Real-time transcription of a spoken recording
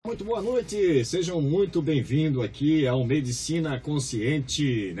Muito boa noite, sejam muito bem-vindos aqui ao Medicina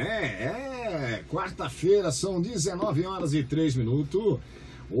Consciente, né? Quarta-feira, são 19 horas e 3 minutos.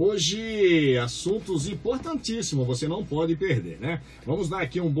 Hoje, assuntos importantíssimos, você não pode perder, né? Vamos dar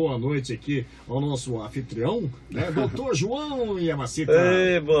aqui uma boa noite aqui ao nosso anfitrião, né? Doutor João Yamacita.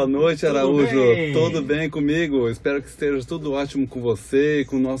 Ei, boa noite, Araújo. Tudo bem comigo? Espero que esteja tudo ótimo com você e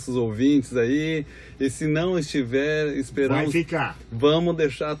com nossos ouvintes aí. E se não estiver, esperamos... Vai ficar. Vamos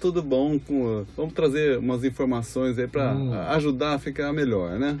deixar tudo bom. Vamos trazer umas informações aí para ajudar a ficar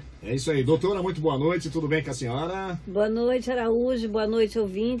melhor, né? É isso aí. Doutora, muito boa noite. Tudo bem com a senhora? Boa noite, Araújo. Boa noite,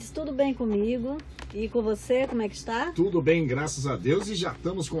 ouvintes. Tudo bem comigo? E com você, como é que está? Tudo bem, graças a Deus. E já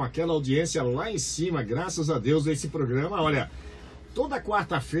estamos com aquela audiência lá em cima, graças a Deus, desse programa. Olha... Toda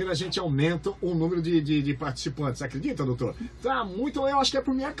quarta-feira a gente aumenta o número de participantes, acredita, doutor? Tá muito, eu acho que é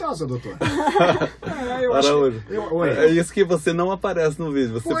por minha causa, doutor. É isso que você não aparece no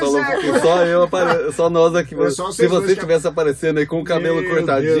vídeo. Você falou que só eu apareço, só nós aqui. Se você estivesse aparecendo aí com o cabelo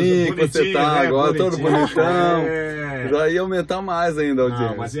cortadinho, que você tá agora todo bonitão, já ia aumentar mais ainda a audiência.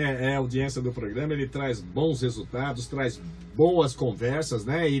 Não, mas a audiência do programa, ele traz bons resultados, traz boas conversas,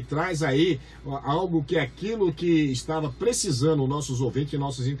 né? E traz aí algo que é aquilo que estava precisando, nossos ouvintes e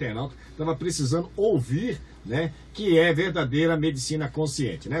nossos internautas, estava precisando ouvir, né? Que é verdadeira medicina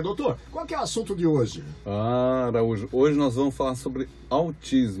consciente, né, doutor? Qual que é o assunto de hoje? Araújo, hoje nós vamos falar sobre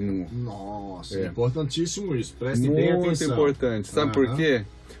autismo. Nossa, importantíssimo isso, preste bem atenção. Muito importante, sabe por quê?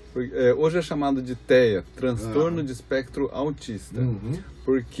 Hoje é chamado de TEA, transtorno de espectro autista,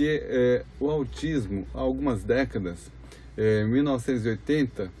 porque o autismo, há algumas décadas, em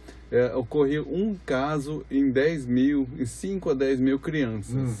 1980, ocorreu um caso em 10 mil, em 5 a 10 mil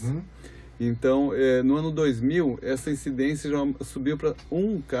crianças. Então, no ano 2000, essa incidência já subiu para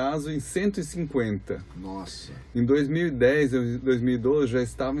um caso em 150. Nossa! Em 2010 e 2012 já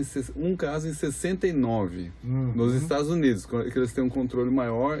estava em um caso em 69 nos Estados Unidos, que eles têm um controle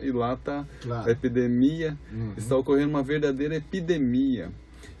maior e lá está a epidemia, está ocorrendo uma verdadeira epidemia.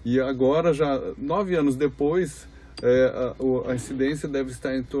 E agora, já 9 anos depois, a incidência deve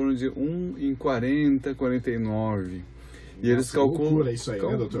estar em torno de 1 em 40, 49. E eles calculam... loucura isso aí,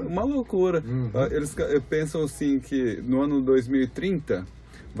 né, doutor? Uma loucura. Eles pensam assim que no ano 2030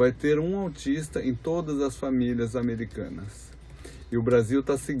 vai ter um autista em todas as famílias americanas. E o Brasil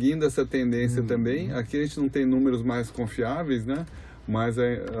está seguindo essa tendência também. Aqui a gente não tem números mais confiáveis, né? Mas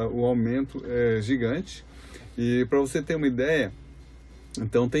o aumento é gigante. E para você ter uma ideia,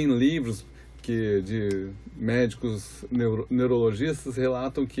 então tem livros de médicos neurologistas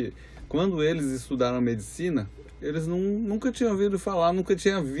relatam que quando eles estudaram medicina, eles nunca tinham ouvido falar, nunca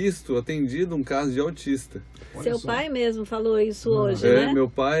tinham visto, atendido um caso de autista. Seu pai mesmo falou isso hoje, né? Meu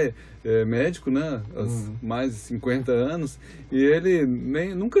pai é médico, né? Há mais de 50 anos, e ele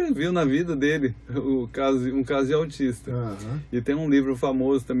nunca viu na vida dele um caso de autista. E tem um livro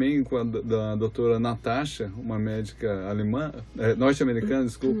famoso também da doutora Natasha, uma médica alemã, norte-americana,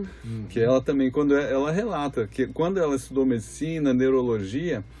 desculpa, que ela também, ela relata que quando ela estudou medicina,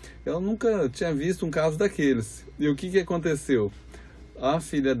 neurologia, ela nunca tinha visto um caso daqueles. E o que aconteceu? A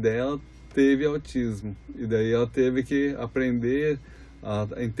filha dela teve autismo. E daí ela teve que aprender a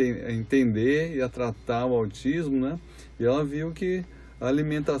entender e a tratar o autismo, né? E ela viu que a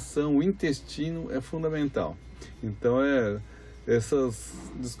alimentação, o intestino é fundamental. Então, essas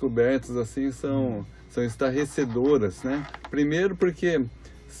descobertas assim são estarrecedoras, né? Primeiro porque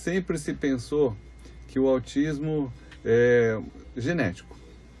sempre se pensou que o autismo é genético,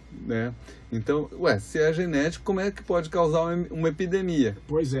 né? Então, se é genético, como é que pode causar uma epidemia?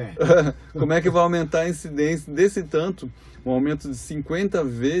 Pois é. Como é que vai aumentar a incidência desse tanto? Um aumento de 50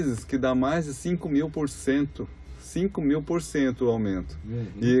 vezes, que dá mais de 5.000%. 5.000% o aumento.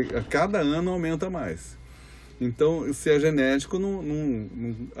 E a cada ano aumenta mais. Então, se é genético,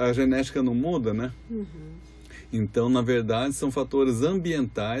 a genética não muda, né? Então, na verdade, são fatores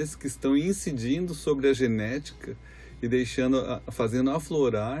ambientais que estão incidindo sobre a genética e fazendo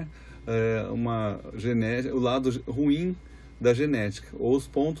aflorar o lado ruim da genética, ou os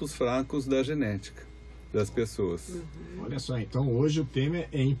pontos fracos da genética das pessoas. Olha só, então hoje o tema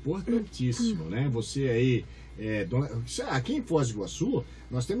é importantíssimo, né? Você aí, aqui em Foz do Iguaçu,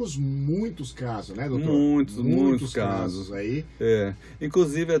 nós temos muitos casos, né, doutor? Muitos casos aí.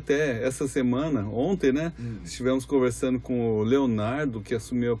 Inclusive até essa semana, ontem, né, estivemos conversando com o Leonardo, que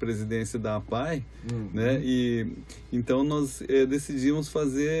assumiu a presidência da APAI, né, e então nós decidimos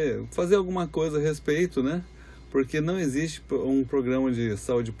fazer alguma coisa a respeito, né, porque não existe um programa de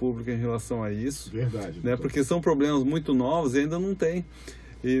saúde pública em relação a isso. Verdade. Né, porque são problemas muito novos e ainda não tem.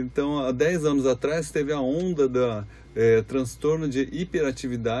 Então, há 10 anos atrás, teve a onda da transtorno de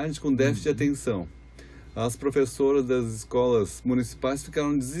hiperatividade com déficit de atenção. As professoras das escolas municipais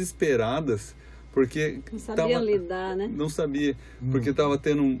ficaram desesperadas porque não sabiam lidar, né? Não sabia, porque estava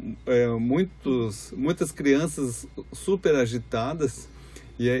tendo muitas crianças super agitadas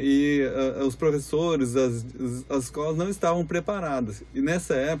e aí os professores, as escolas não estavam preparadas. E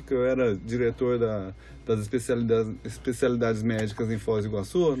nessa época eu era diretor das especialidades médicas em Foz do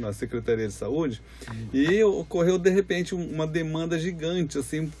Iguaçu, na Secretaria de Saúde, e ocorreu de repente uma demanda gigante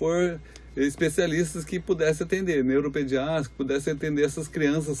assim por especialistas que pudessem atender, neuropediatras, que pudessem atender essas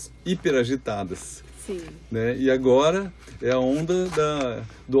crianças hiperagitadas. Sim. Né? E agora é a onda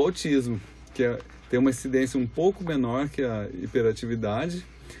do autismo, que tem uma incidência um pouco menor que a hiperatividade,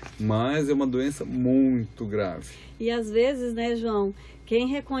 mas é uma doença muito grave. E às vezes, né, João, quem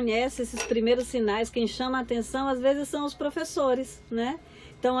reconhece esses primeiros sinais, quem chama a atenção, às vezes são os professores, né?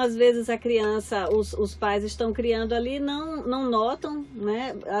 Então, às vezes a criança, os pais estão criando ali, não notam,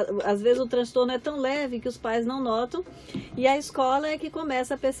 né? Às vezes o transtorno é tão leve que os pais não notam. E a escola é que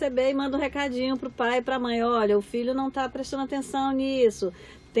começa a perceber e manda um recadinho para o pai e para a mãe: olha, o filho não está prestando atenção nisso,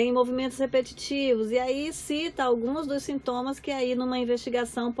 tem movimentos repetitivos. E aí cita alguns dos sintomas que aí numa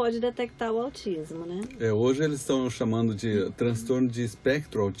investigação pode detectar o autismo, né? Hoje eles estão chamando de transtorno de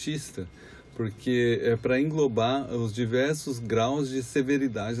espectro autista, porque é para englobar os diversos graus de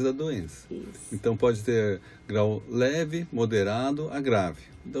severidade da doença. Isso. Então pode ter grau leve, moderado a grave.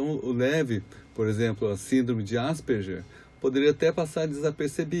 Então o leve, por exemplo, a síndrome de Asperger, poderia até passar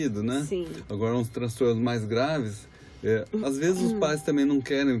desapercebido, né? Sim. Agora uns transtornos mais graves, às vezes os pais também não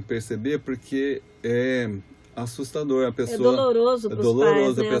querem perceber porque é assustador a pessoa. É doloroso para os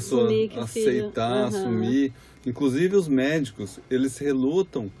pais, né? A pessoa aceitar, assumir. Inclusive os médicos, eles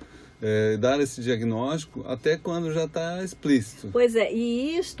relutam dar esse diagnóstico até quando já está explícito. Pois é,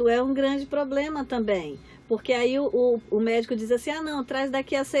 e isto é um grande problema também, porque aí o médico diz assim: ah não, traz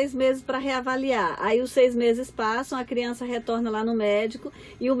daqui a 6 meses para reavaliar. Aí os 6 meses passam, a criança retorna lá no médico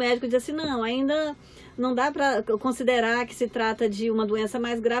e o médico diz assim: não, ainda não dá para considerar que se trata de uma doença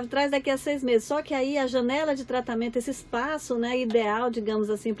mais grave, traz daqui a 6 meses. Só que aí a janela de tratamento, esse espaço, né, ideal,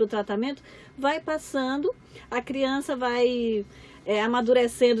 digamos assim, para o tratamento, vai passando, a criança vai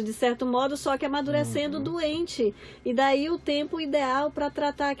amadurecendo de certo modo, só que amadurecendo doente. E daí o tempo ideal para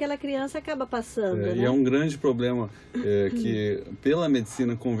tratar aquela criança acaba passando. Né? E é um grande problema que, pela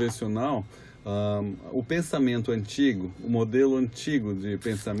medicina convencional, o pensamento antigo, o modelo antigo de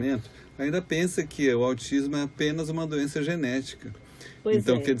pensamento, ainda pensa que o autismo é apenas uma doença genética.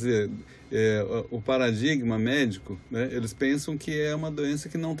 Então, quer dizer, o paradigma médico, né, eles pensam que é uma doença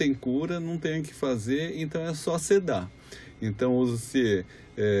que não tem cura, não tem o que fazer, então é só sedar. Então usa-se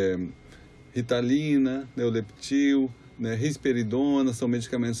Ritalina, Neuleptil, né, risperidona, são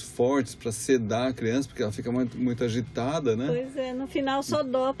medicamentos fortes para sedar a criança, porque ela fica muito agitada, né? Pois é, no final só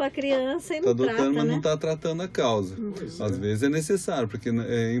dopa a criança e não trata, dotando, mas né? não está tratando a causa. Às vezes é necessário, porque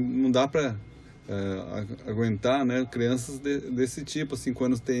não dá para aguentar, né, crianças desse tipo, assim,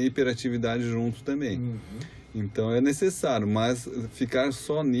 quando tem hiperatividade junto também. Então é necessário, mas ficar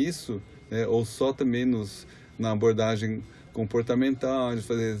só nisso, ou só também na abordagem comportamental, de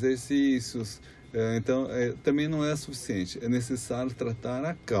fazer exercícios, então também não é suficiente. É necessário tratar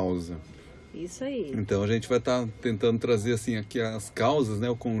a causa. Isso aí. Então a gente vai estar tentando trazer assim aqui as causas, né,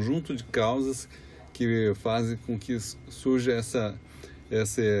 o conjunto de causas que fazem com que surja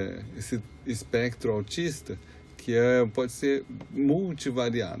esse espectro autista, que pode ser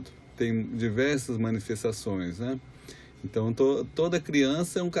multivariado, tem diversas manifestações, né? Então toda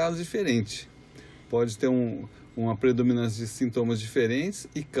criança é um caso diferente. Pode ter uma predominância de sintomas diferentes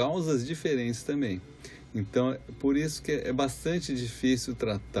e causas diferentes também. Então, por isso que é bastante difícil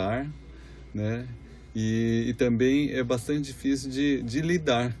tratar, né? E também é bastante difícil de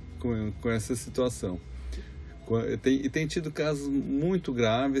lidar com essa situação. Tem tido casos muito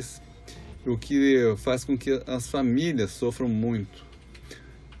graves, o que faz com que as famílias sofram muito.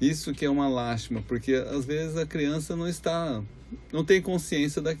 Isso que é uma lástima, porque às vezes a criança não tem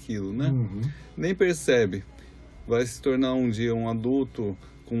consciência daquilo, né? Nem percebe. Vai se tornar um dia um adulto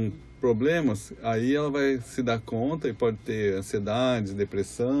com problemas, aí ela vai se dar conta e pode ter ansiedade,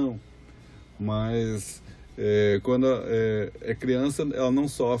 depressão, mas quando é criança ela não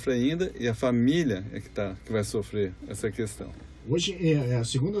sofre ainda e a família é que vai sofrer essa questão. Hoje,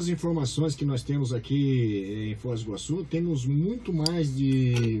 segundo as informações que nós temos aqui em Foz do Iguaçu, temos muito mais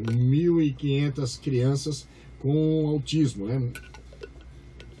de 1.500 crianças com autismo, né?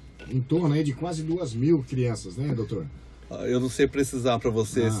 Em torno aí de quase 2.000 crianças, né, doutor? eu não sei precisar para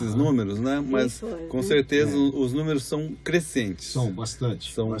você esses números, né? Mas com certeza os números são crescentes. São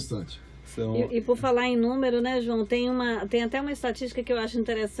bastante, bastante. E por falar em número, né, João, tem até uma estatística que eu acho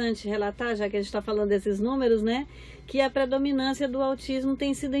interessante relatar, já que a gente está falando desses números, né, que a predominância do autismo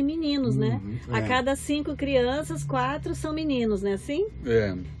tem sido em meninos, né? A cada 5 crianças, 4 são meninos, né, assim?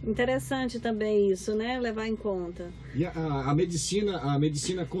 Interessante também isso, né, levar em conta. E a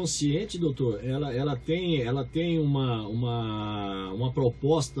medicina consciente, doutor, ela tem uma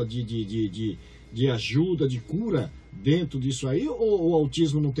proposta de ajuda, de cura dentro disso aí, ou o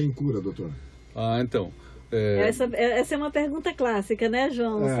autismo não tem cura, doutor? Então... Essa é uma pergunta clássica, né,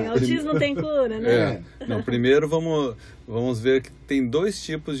 João? Assim, autismo tem cura, né? Não, primeiro vamos ver que tem 2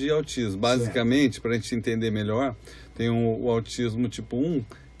 tipos de autismo. Basicamente, para a gente entender melhor, tem o autismo tipo 1,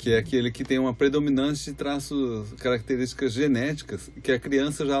 que é aquele que tem uma predominância de traços, características genéticas, que a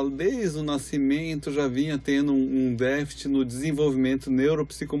criança já desde o nascimento já vinha tendo um déficit no desenvolvimento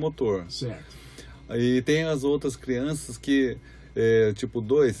neuropsicomotor. Certo. E tem as outras crianças que, tipo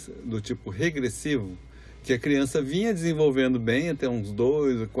 2, do tipo regressivo, que a criança vinha desenvolvendo bem até uns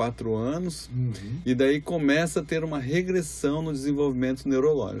 2 ou 4 anos, e daí começa a ter uma regressão no desenvolvimento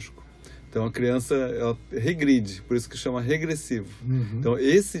neurológico. Então a criança ela regride, por isso que chama regressivo. Então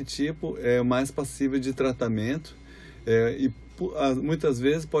esse tipo é mais passível de tratamento, e muitas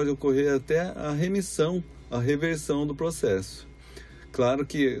vezes pode ocorrer até a remissão, a reversão do processo. Claro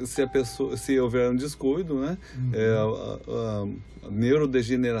que se houver um descuido, né, a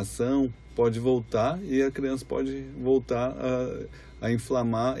neurodegeneração pode voltar e a criança pode voltar a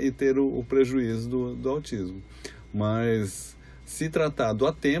inflamar e ter o prejuízo do autismo. Mas se tratado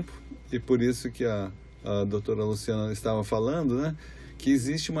a tempo, e por isso que a doutora Luciana estava falando, né, que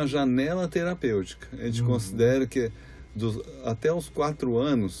existe uma janela terapêutica. A gente considera que até os 4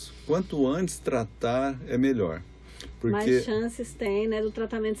 anos, quanto antes tratar é melhor. Porque, mais chances tem, né, do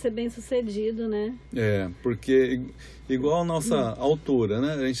tratamento ser bem sucedido, né? Porque igual a nossa altura,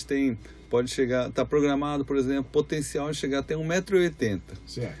 né, a gente pode chegar, está programado, por exemplo, potencial de chegar até 1,80 m.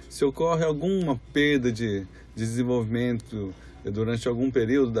 Certo. Se ocorre alguma perda de desenvolvimento durante algum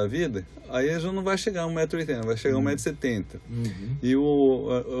período da vida, aí já não vai chegar a 1,80 m, vai chegar a 1,70 m. E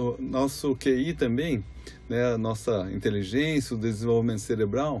o nosso QI também, né, a nossa inteligência, o desenvolvimento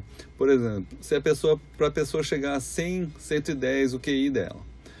cerebral, por exemplo, para a pessoa chegar a 100, 110 o QI dela,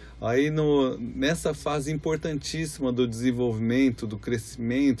 aí nessa fase importantíssima do desenvolvimento, do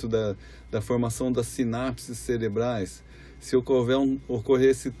crescimento, da formação das sinapses cerebrais, se ocorrer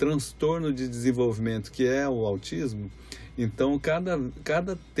esse transtorno de desenvolvimento que é o autismo, então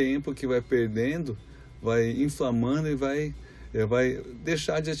cada tempo que vai perdendo, vai inflamando e vai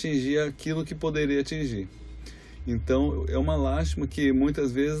deixar de atingir aquilo que poderia atingir. Então é uma lástima que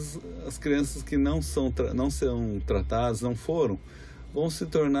muitas vezes as crianças que não são tratadas, não foram, vão se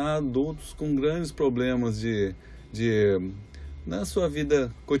tornar adultos com grandes problemas na sua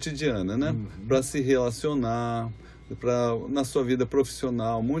vida cotidiana, né? Para se relacionar, na sua vida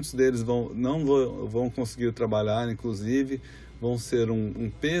profissional. Muitos deles não vão conseguir trabalhar, inclusive vão ser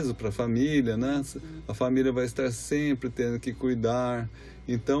um peso para a família, né? A família vai estar sempre tendo que cuidar.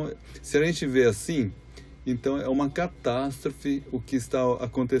 Então, se a gente vê assim, então é uma catástrofe o que está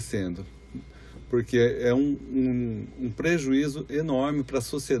acontecendo, porque é um prejuízo enorme para a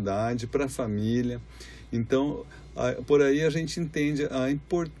sociedade, para a família. Então, por aí a gente entende a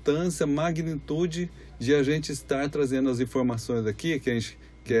importância, a magnitude de a gente estar trazendo as informações aqui, que a gente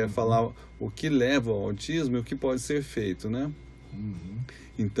quer falar o que leva ao autismo e o que pode ser feito, né?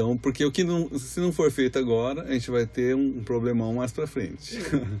 Então, porque se não for feito agora, a gente vai ter um problemão mais para frente.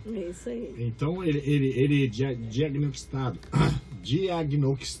 É isso aí. Então, ele diagnosticado.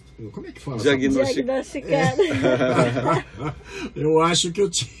 Como é que fala? Diagnosticado. Eu acho que eu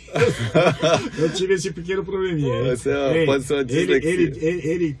tive esse pequeno probleminha. Pode ser uma dislexia.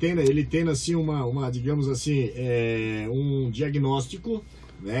 Ele tem assim digamos assim, um diagnóstico,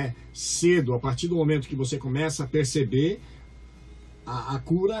 né, cedo, a partir do momento que você começa a perceber. A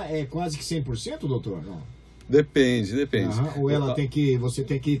cura é quase que 100%, doutor? Não. Depende. Ou você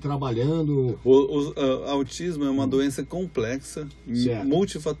tem que ir trabalhando. O autismo é uma doença complexa,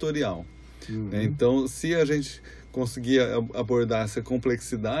 multifatorial. Então, se a gente conseguir abordar essa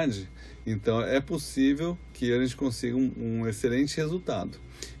complexidade, então é possível que a gente consiga um excelente resultado.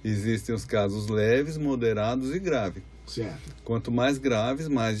 Existem os casos leves, moderados e graves. Certo. Quanto mais graves,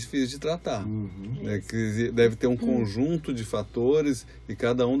 mais difícil de tratar. Que deve ter um conjunto de fatores e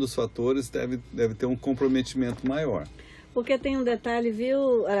cada um dos fatores deve ter um comprometimento maior. Porque tem um detalhe,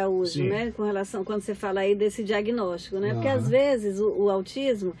 viu, Araújo, Sim. né, com relação, quando você fala aí desse diagnóstico, né? Porque às vezes o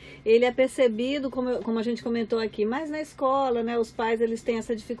autismo, ele é percebido, como a gente comentou aqui, mas na escola, né, os pais, eles têm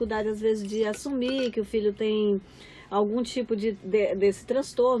essa dificuldade às vezes de assumir que o filho tem algum tipo desse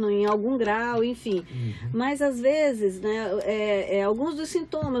transtorno, em algum grau, enfim. Mas às vezes, né, alguns dos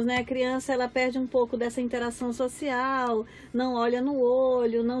sintomas, né, a criança ela perde um pouco dessa interação social, não olha no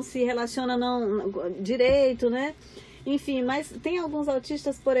olho, não se relaciona direito, né? Enfim, mas tem alguns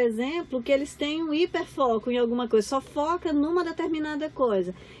autistas, por exemplo, que eles têm um hiperfoco em alguma coisa, só foca numa determinada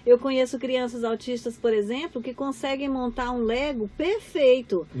coisa. Eu conheço crianças autistas, por exemplo, que conseguem montar um Lego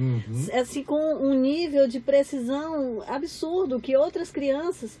perfeito, assim, com um nível de precisão absurdo que outras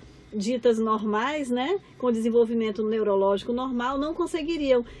crianças ditas normais, né, com desenvolvimento neurológico normal, não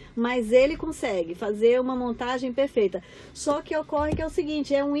conseguiriam, mas ele consegue fazer uma montagem perfeita. Só que ocorre que é o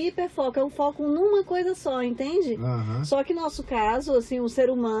seguinte, é um hiperfoco, é um foco numa coisa só, entende? Só que no nosso caso, assim, o ser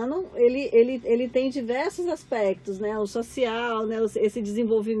humano, ele tem diversos aspectos, né, o social, né, esse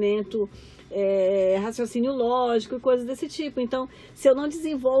desenvolvimento raciocínio lógico e coisas desse tipo. Então, se eu não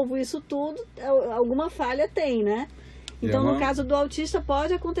desenvolvo isso tudo, alguma falha tem, né? Então, no caso do autista,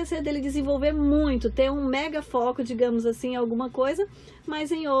 pode acontecer dele desenvolver muito, ter um mega foco, digamos assim, em alguma coisa,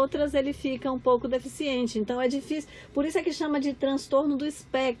 mas em outras ele fica um pouco deficiente. Então, é difícil. Por isso é que chama de transtorno do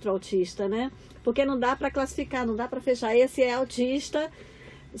espectro autista, né? Porque não dá para classificar, não dá para fechar. Esse é autista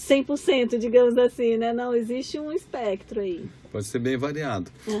 100%, digamos assim, né? Não, existe um espectro aí. Pode ser bem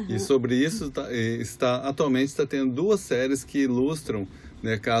variado. E sobre isso, atualmente está tendo 2 séries que ilustram,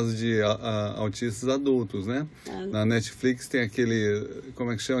 né, casos de autistas adultos, né? Na Netflix tem aquele,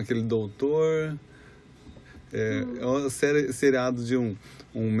 como é que chama? Aquele doutor... É uma seriado de um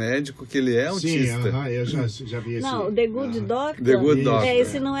médico que ele é autista. Sim, eu já vi esse. Não, The Good Doctor. The Good Doctor.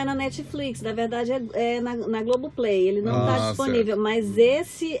 Esse não é na Netflix, na verdade é na Globoplay, ele não está disponível. Certo. Mas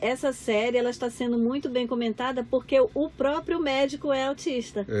essa série, ela está sendo muito bem comentada porque o próprio médico é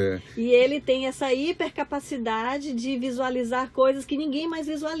autista. E ele tem essa hipercapacidade de visualizar coisas que ninguém mais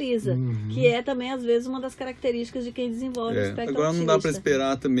visualiza. Que é também, às vezes, uma das características de quem desenvolve o espectro Agora autista. não dá para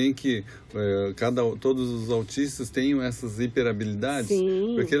esperar também que todos os autistas tenham essas hiperhabilidades. Sim.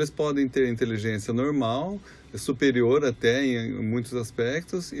 Porque eles podem ter inteligência normal, superior até em muitos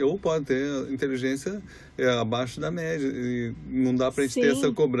aspectos, ou pode ter inteligência abaixo da média. E não dá para a gente ter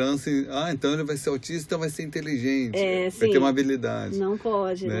essa cobrança, então ele vai ser autista, então vai ser inteligente, vai ter uma habilidade. Não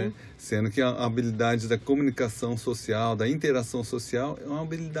pode, né? Sendo que a habilidade da comunicação social, da interação social, é uma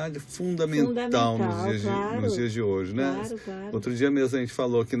habilidade fundamental nos dias de hoje, né? Claro. Outro dia mesmo a gente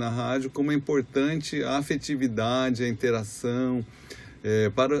falou aqui na rádio como é importante a afetividade, a interação,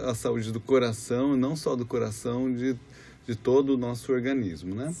 para a saúde do coração, não só do coração, de todo o nosso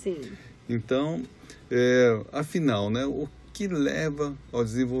organismo, né? Sim. Então, afinal, né, o que leva ao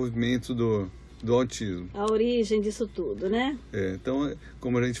desenvolvimento do autismo? A origem disso tudo, né? Então,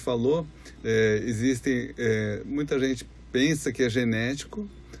 como a gente falou, muita gente pensa que é genético,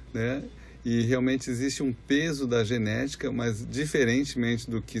 né? E realmente existe um peso da genética, mas diferentemente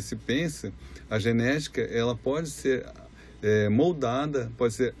do que se pensa, a genética ela pode ser moldada,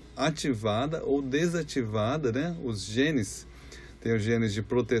 pode ser ativada ou desativada, né? Os genes, tem os genes de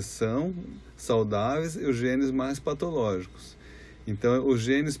proteção saudáveis e os genes mais patológicos. Então, os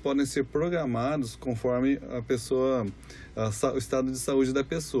genes podem ser programados conforme o estado de saúde da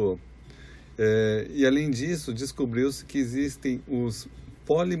pessoa. E além disso, descobriu-se que existem os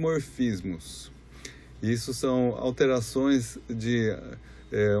polimorfismos. Isso são alterações de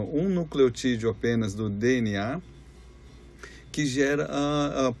um nucleotídeo apenas do DNA, que gera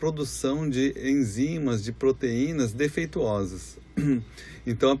a produção de enzimas, de proteínas defeituosas.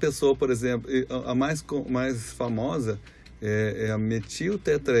 Então a pessoa, por exemplo, a mais famosa é a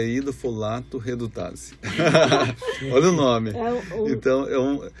metiltetraído-folato redutase. Olha o nome. Então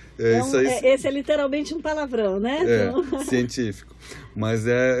esse é literalmente um palavrão, né? Científico. Mas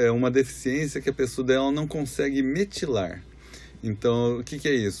é uma deficiência que a pessoa dela não consegue metilar. Então, o que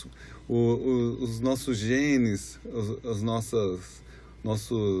é isso? Os nossos genes, as nossas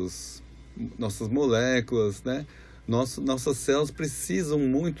moléculas, né? Nossas células precisam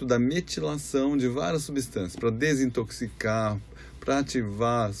muito da metilação de várias substâncias para desintoxicar, para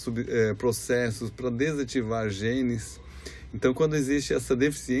ativar processos, para desativar genes. Então, quando existe essa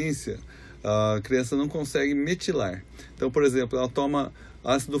deficiência, a criança não consegue metilar. Então, por exemplo, ela toma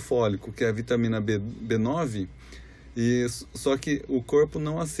ácido fólico, que é a vitamina B9, só que o corpo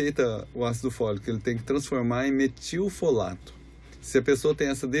não aceita o ácido fólico, ele tem que transformar em metilfolato. Se a pessoa tem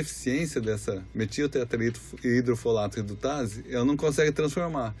essa deficiência dessa metiltetrahidrofolato redutase, ela não consegue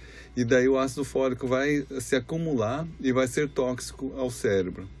transformar. E daí o ácido fólico vai se acumular e vai ser tóxico ao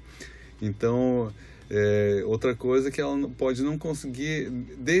cérebro. Então, outra coisa é que ela pode não conseguir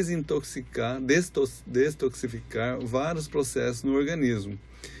destoxificar vários processos no organismo.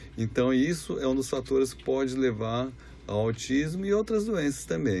 Então, isso é um dos fatores que pode levar ao autismo e outras doenças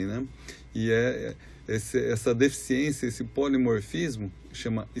também, né? E essa deficiência, esse polimorfismo,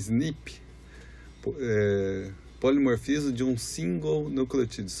 chama SNP, polimorfismo de um single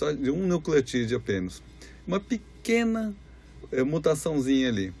nucleotídeo, só de um nucleotídeo apenas. Uma pequena mutaçãozinha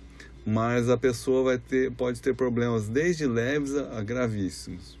ali, mas a pessoa pode ter problemas desde leves a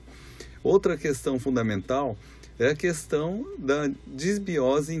gravíssimos. Outra questão fundamental é a questão da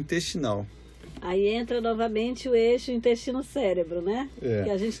disbiose intestinal. Aí entra novamente o eixo intestino-cérebro, né?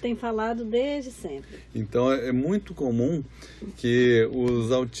 Que a gente tem falado desde sempre. Então, é muito comum que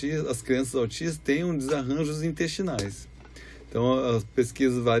as crianças autistas tenham desarranjos intestinais. Então, as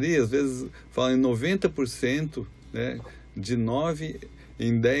pesquisas variam, às vezes falam em 90%, né, de 9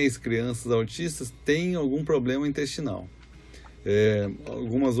 em 10 crianças autistas têm algum problema intestinal.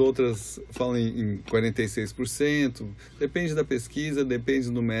 Algumas outras falam em 46%, depende da pesquisa,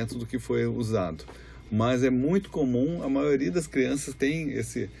 depende do método que foi usado. Mas é muito comum, a maioria das crianças tem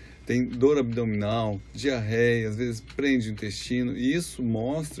dor abdominal, diarreia, às vezes prende o intestino, e isso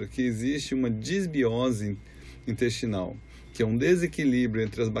mostra que existe uma disbiose intestinal, que é um desequilíbrio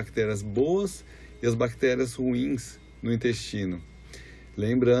entre as bactérias boas e as bactérias ruins no intestino.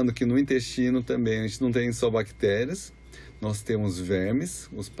 Lembrando que no intestino também a gente não tem só bactérias, nós temos vermes,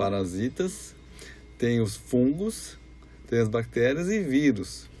 os parasitas, tem os fungos, tem as bactérias e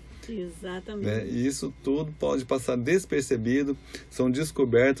vírus. Exatamente. Né? E isso tudo pode passar despercebido. São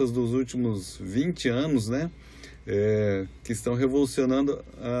descobertas dos últimos 20 anos, né? Que estão revolucionando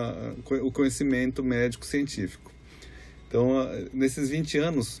o conhecimento médico-científico. Então, nesses 20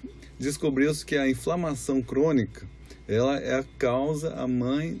 anos, descobriu-se que a inflamação crônica ela é a causa, a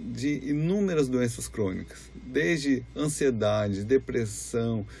mãe de inúmeras doenças crônicas, desde ansiedade,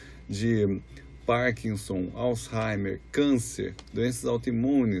 depressão, de Parkinson, Alzheimer, câncer, doenças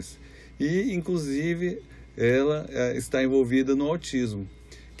autoimunes e, inclusive, ela está envolvida no autismo,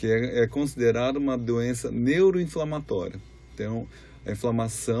 que é considerada uma doença neuroinflamatória. Então, a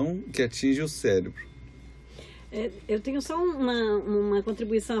inflamação que atinge o cérebro. Eu tenho só uma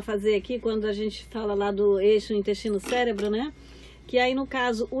contribuição a fazer aqui quando a gente fala lá do eixo intestino-cérebro, né? Que aí, no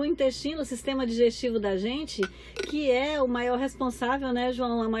caso, o intestino, o sistema digestivo da gente, que é o maior responsável, né,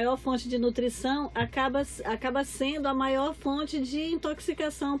 João? A maior fonte de nutrição acaba sendo a maior fonte de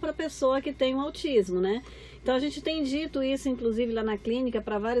intoxicação para a pessoa que tem um autismo, né? Então, a gente tem dito isso, inclusive, lá na clínica,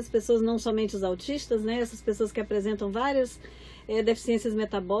 para várias pessoas, não somente os autistas, né? Essas pessoas que apresentam várias deficiências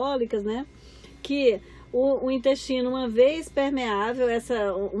metabólicas, né? Que o intestino, uma vez permeável,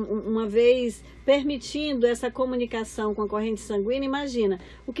 uma vez permitindo essa comunicação com a corrente sanguínea, imagina,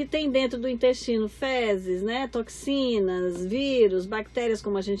 o que tem dentro do intestino, fezes, né, toxinas, vírus, bactérias,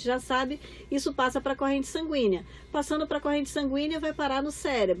 como a gente já sabe, isso passa para a corrente sanguínea. Passando para a corrente sanguínea, vai parar no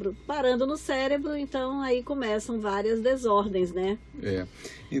cérebro. Parando no cérebro, então, aí começam várias desordens, né?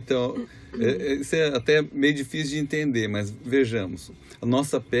 Então, isso é até meio difícil de entender, mas vejamos. A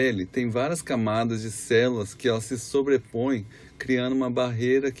nossa pele tem várias camadas de células que elas se sobrepõem, criando uma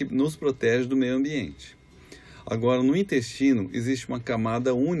barreira que nos protege do meio ambiente. Agora, no intestino, existe uma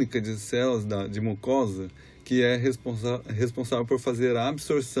camada única de células de mucosa que é responsável por fazer a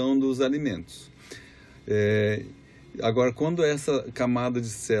absorção dos alimentos. Agora, quando essa camada de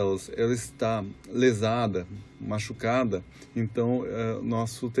células ela está lesada, machucada, então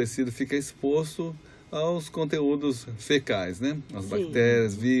nosso tecido fica exposto aos conteúdos fecais, né? As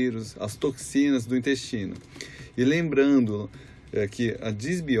bactérias, vírus, as toxinas do intestino. E lembrando que a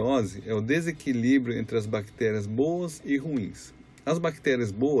disbiose é o desequilíbrio entre as bactérias boas e ruins. As bactérias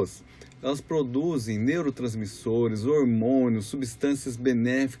boas, elas produzem neurotransmissores, hormônios, substâncias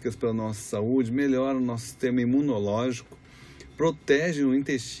benéficas para a nossa saúde, melhoram o nosso sistema imunológico, protegem o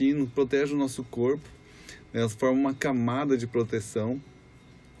intestino, protegem o nosso corpo, né? Elas formam uma camada de proteção.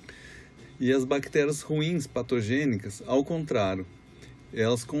 E as bactérias ruins, patogênicas, ao contrário,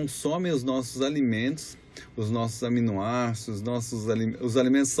 elas consomem os nossos alimentos, os nossos aminoácidos, os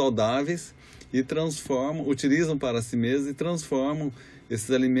alimentos saudáveis e utilizam para si mesmos e transformam esses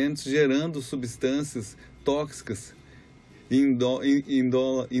alimentos gerando substâncias tóxicas,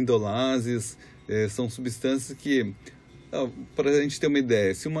 indolases, são substâncias que, para a gente ter uma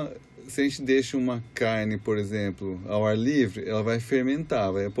ideia, se a gente deixa uma carne, por exemplo, ao ar livre, ela vai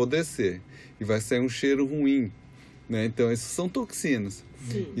fermentar, vai apodrecer e vai sair um cheiro ruim, né? Então, isso são toxinas.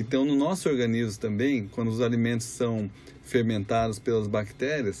 Sim. Então, no nosso organismo também, quando os alimentos são fermentados pelas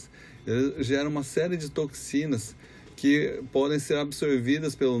bactérias, eles geram uma série de toxinas que podem ser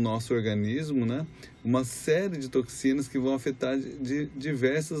absorvidas pelo nosso organismo, né? Uma série de toxinas que vão afetar de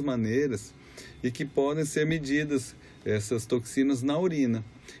diversas maneiras e que podem ser medidas, essas toxinas, na urina.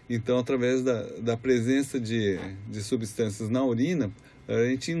 Então, através da presença de substâncias na urina, a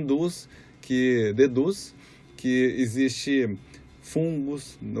gente deduz que existe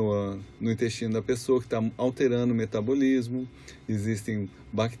fungos no intestino da pessoa que está alterando o metabolismo, existem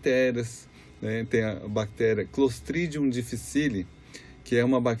bactérias, né? Tem a bactéria Clostridium difficile, que é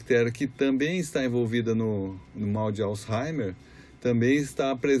uma bactéria que também está envolvida no mal de Alzheimer, também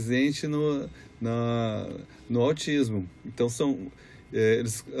está presente no autismo. Então,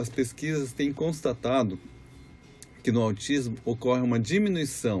 as pesquisas têm constatado que no autismo ocorre uma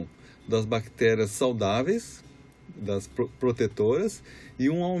diminuição das bactérias saudáveis, das protetoras, e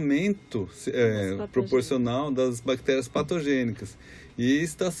um aumento proporcional das bactérias patogênicas. E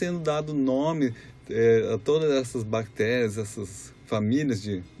está sendo dado nome a todas essas bactérias, essas famílias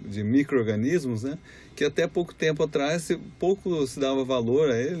de micro-organismos, né, que até pouco tempo atrás pouco se dava valor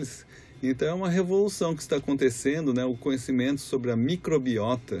a eles. Então é uma revolução que está acontecendo, né, o conhecimento sobre a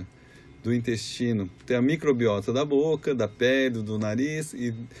microbiota do intestino. Tem a microbiota da boca, da pele, do nariz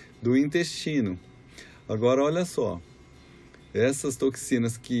e do intestino. Agora, olha só, essas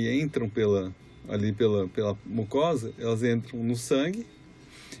toxinas que entram pela mucosa, elas entram no sangue,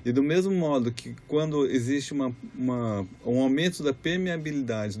 e do mesmo modo que quando existe um aumento da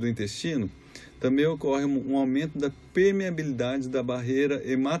permeabilidade do intestino, também ocorre um aumento da permeabilidade da barreira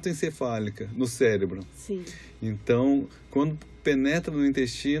hematoencefálica no cérebro. Sim. Então, quando penetra no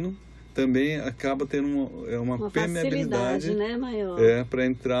intestino, também acaba tendo uma permeabilidade, né, maior. Para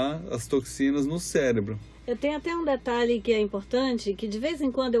entrar as toxinas no cérebro. Eu tenho até um detalhe que é importante, que de vez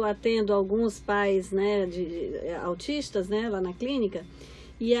em quando eu atendo alguns pais, né, autistas, né, lá na clínica,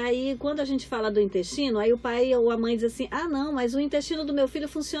 e aí quando a gente fala do intestino, aí o pai ou a mãe diz assim, não, mas o intestino do meu filho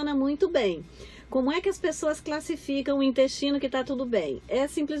funciona muito bem. Como é que as pessoas classificam o intestino que está tudo bem? É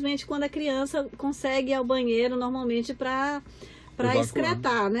simplesmente quando a criança consegue ir ao banheiro normalmente para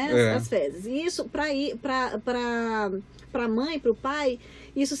excretar, né, as fezes. E isso, para a mãe, para o pai,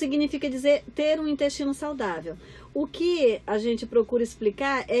 isso significa dizer ter um intestino saudável. O que a gente procura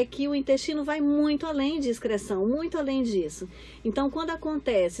explicar é que o intestino vai muito além de excreção, muito além disso. Então, quando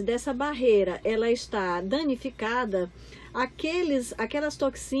acontece dessa barreira, ela está danificada, aquelas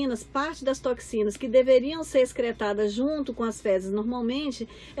toxinas, parte das toxinas que deveriam ser excretadas junto com as fezes normalmente,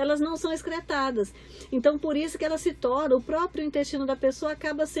 elas não são excretadas. Então, por isso que ela se torna, o próprio intestino da pessoa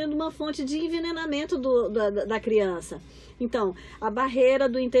acaba sendo uma fonte de envenenamento da criança. Então, a barreira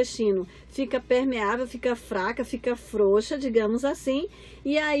do intestino fica permeável, fica fraca, fica frouxa, digamos assim,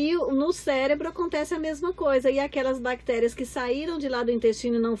 e aí no cérebro acontece a mesma coisa. E aquelas bactérias que saíram de lá do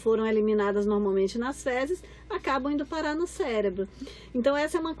intestino e não foram eliminadas normalmente nas fezes, acabam indo parar no cérebro. Então,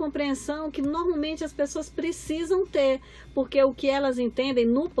 essa é uma compreensão que normalmente as pessoas precisam ter, porque o que elas entendem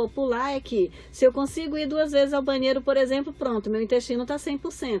no popular é que se eu consigo ir 2 vezes ao banheiro, por exemplo, pronto, meu intestino está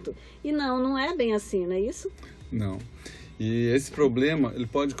 100%. E não é bem assim, não é isso? Não. E esse problema, ele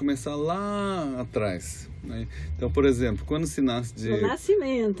pode começar lá atrás, né? Então, por exemplo, quando se nasce no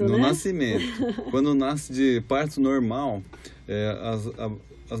nascimento, né? Quando nasce de parto normal,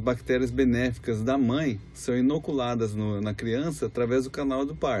 as bactérias benéficas da mãe são inoculadas na criança através do canal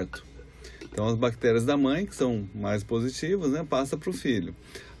do parto. Então, as bactérias da mãe, que são mais positivas, né, passam para o filho.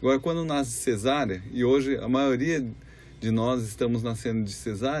 Agora, quando nasce cesárea, e hoje a maioria de nós estamos nascendo de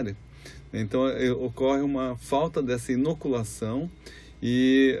cesárea, então ocorre uma falta dessa inoculação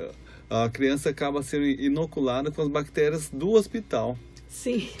e a criança acaba sendo inoculada com as bactérias do hospital.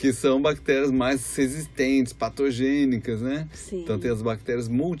 Sim. Que são bactérias mais resistentes, patogênicas, né? Sim. Então tem as bactérias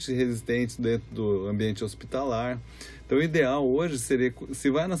multiresistentes dentro do ambiente hospitalar. Então o ideal hoje seria, se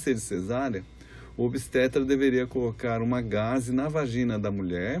vai nascer de cesárea, o obstetra deveria colocar uma gaze na vagina da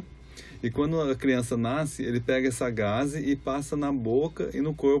mulher. E quando a criança nasce, ele pega essa gaze e passa na boca e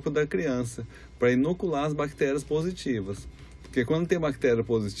no corpo da criança, para inocular as bactérias positivas. Porque quando tem bactéria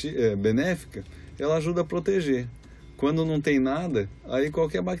benéfica, ela ajuda a proteger. Quando não tem nada, aí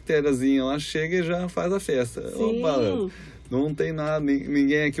qualquer bactériazinha lá chega e já faz a festa. Sim. Opa, não tem nada,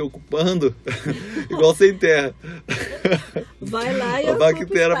 ninguém aqui ocupando, igual sem terra. Vai lá e a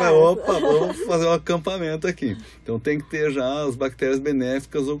bactéria vai, opa, vamos fazer um acampamento aqui. Então tem que ter já as bactérias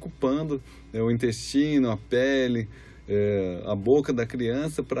benéficas ocupando o intestino, a pele, a boca da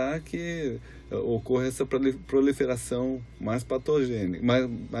criança, para que ocorra essa proliferação mais patogênica,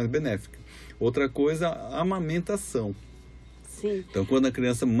 mais benéfica. Outra coisa, a amamentação. Sim. Então, quando a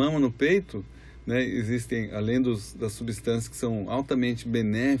criança mama no peito, né, existem, além das substâncias que são altamente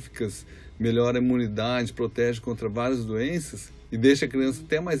benéficas, melhora a imunidade, protege contra várias doenças e deixa a criança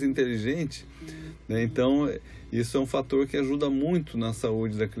até mais inteligente, né? Então, isso é um fator que ajuda muito na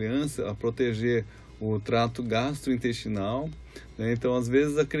saúde da criança, a proteger o trato gastrointestinal, né? Então, às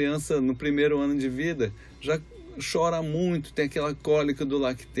vezes, a criança, no primeiro ano de vida, já chora muito, tem aquela cólica do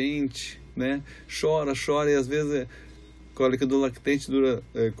lactente, né? Chora, e às vezes cólica do lactente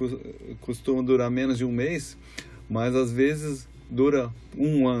costuma durar menos de um mês, mas às vezes dura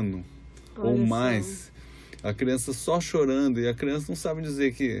um ano. Olha ou só. mais. A criança só chorando, e a criança não sabe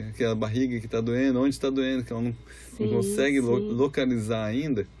dizer que é a barriga que está doendo, onde está doendo, que ela não consegue localizar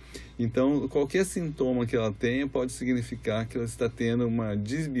ainda. Então, qualquer sintoma que ela tenha pode significar que ela está tendo uma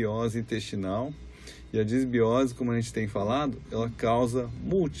disbiose intestinal. E a disbiose, como a gente tem falado, ela causa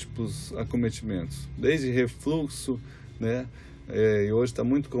múltiplos acometimentos, desde refluxo, né? E hoje está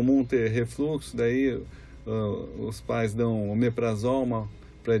muito comum ter refluxo, daí os pais dão omeprazol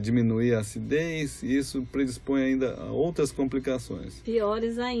para diminuir a acidez, e isso predispõe ainda a outras complicações.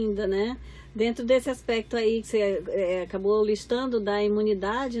 Piores ainda, né? Dentro desse aspecto aí que você acabou listando da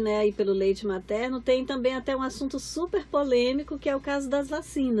imunidade, né, aí pelo leite materno, tem também até um assunto super polêmico, que é o caso das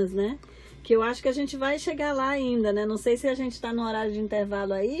vacinas, né? Que eu acho que a gente vai chegar lá ainda, né? Não sei se a gente está no horário de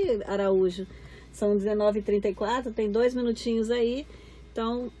intervalo aí, Araújo. São 19h34, tem 2 minutinhos aí,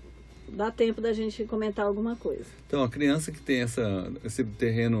 então dá tempo da gente comentar alguma coisa. Então, a criança que tem esse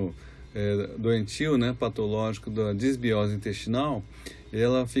terreno doentio, né, patológico da disbiose intestinal,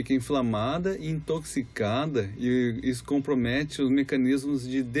 ela fica inflamada e intoxicada, e isso compromete os mecanismos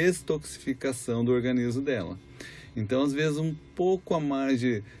de detoxificação do organismo dela. Então, às vezes, um pouco a mais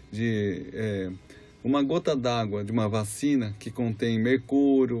de uma gota d'água de uma vacina que contém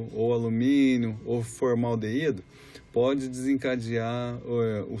mercúrio, ou alumínio, ou formaldeído, pode desencadear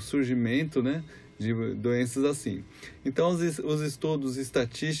o surgimento, né, de doenças assim. Então, os estudos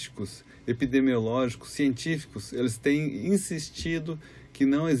estatísticos, epidemiológicos, científicos, eles têm insistido que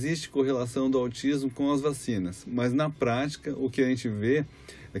não existe correlação do autismo com as vacinas. Mas, na prática, o que a gente vê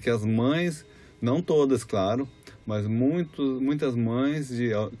é que as mães, não todas, claro, mas muitas mães de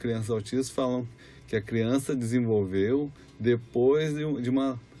crianças autistas falam que a criança desenvolveu depois de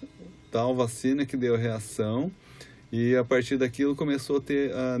uma tal vacina que deu reação, e a partir daquilo começou a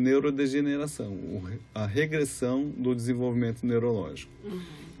ter a neurodegeneração, a regressão do desenvolvimento neurológico.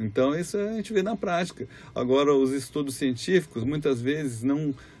 Então, isso a gente vê na prática. Agora, os estudos científicos muitas vezes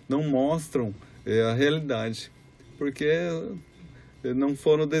não mostram a realidade, porque não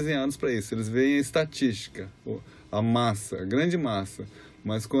foram desenhados para isso. Eles veem a estatística, a massa, a grande massa.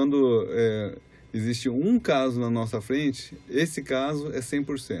 Mas quando existe um caso na nossa frente, esse caso é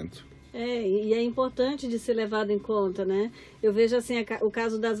 100%. E é importante de ser levado em conta, né? Eu vejo assim o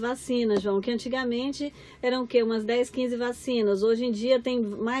caso das vacinas, João, que antigamente eram o quê? Umas 10, 15 vacinas. Hoje em dia tem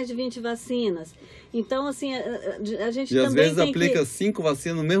mais de 20 vacinas. Então, assim, a gente também às vezes tem aplica 5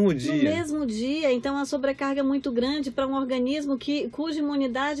 vacinas no mesmo dia. No mesmo dia, então a sobrecarga é muito grande para um organismo cuja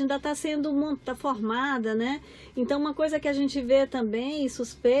imunidade ainda está sendo formada, né? Então, uma coisa que a gente vê também e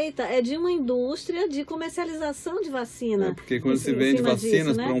suspeita é de uma indústria de comercialização de vacina. Porque quando se vende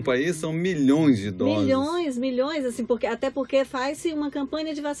vacinas para um país, são milhões de doses. Milhões, assim, até porque faz-se uma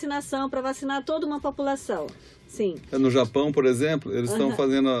campanha de vacinação para vacinar toda uma população. Sim. No Japão, por exemplo, eles estão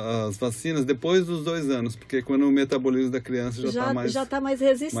fazendo as vacinas depois dos 2 anos, porque quando o metabolismo da criança já está mais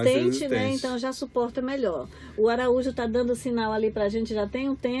resistente, né? Então já suporta melhor. O Araújo está dando sinal ali para a gente, já tem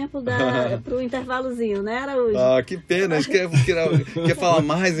um tempo para o intervalozinho, né, Araújo? Ah, que pena, a gente quer falar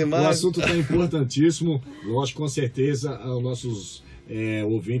mais e mais. O assunto está importantíssimo, lógico, com certeza, aos nossos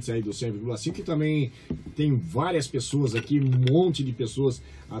ouvintes aí do 100,5, que também tem várias pessoas aqui, um monte de pessoas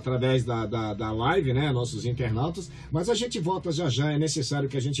através da live, né, nossos internautas, mas a gente volta já, é necessário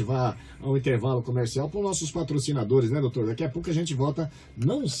que a gente vá ao intervalo comercial para os nossos patrocinadores, né, doutor? Daqui a pouco a gente volta,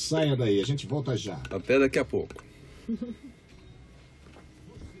 não saia daí, a gente volta já. Até daqui a pouco.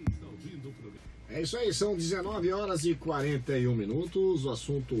 É isso aí, são 19h41. O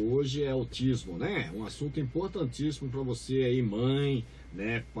assunto hoje é autismo, né? Um assunto importantíssimo para você aí, mãe,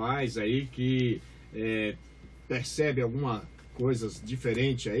 né? Pais aí que percebe alguma coisas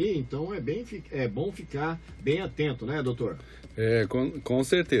diferentes aí, então é bom ficar bem atento, né, doutor? Com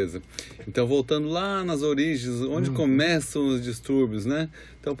certeza. Então, voltando lá nas origens, onde começam os distúrbios, né?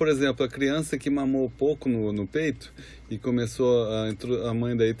 Então, por exemplo, a criança que mamou pouco no peito e começou a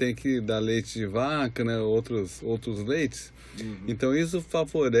mãe daí tem que dar leite de vaca, né? Outros leites. Então, isso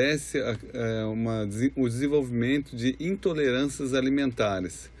favorece o desenvolvimento de intolerâncias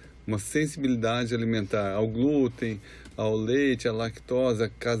alimentares, uma sensibilidade alimentar ao glúten, ao leite, à lactose, à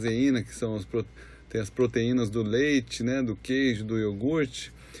caseína, que são tem as proteínas do leite, né, do queijo, do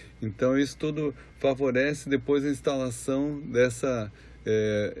iogurte. Então isso tudo favorece depois a instalação dessa,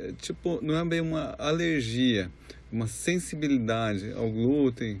 não é bem uma alergia, uma sensibilidade ao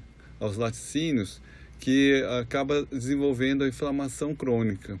glúten, aos laticínios, que acaba desenvolvendo a inflamação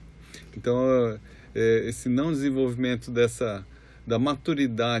crônica. Então esse não desenvolvimento da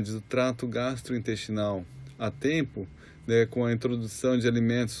maturidade do trato gastrointestinal a tempo, né, com a introdução de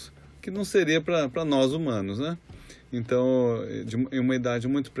alimentos que não seria para nós humanos, né? Então, em uma idade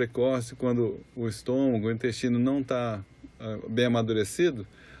muito precoce, quando o estômago, o intestino não está bem amadurecido,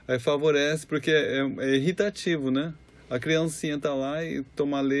 aí favorece, porque é irritativo, né? A criancinha está lá e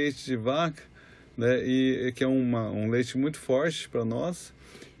toma leite de vaca, né? E que é um leite muito forte para nós.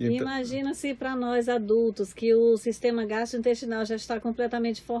 Imagina se para nós adultos, que o sistema gastrointestinal já está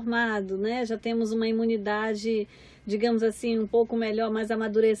completamente formado, né? Já temos uma imunidade, digamos assim, um pouco melhor, mais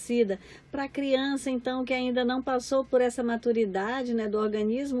amadurecida. Para a criança, então, que ainda não passou por essa maturidade, né, do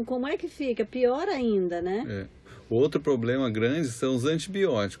organismo, como é que fica? Pior ainda, né? Outro problema grande são os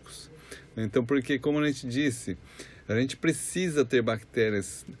antibióticos. Então, porque, como a gente disse, a gente precisa ter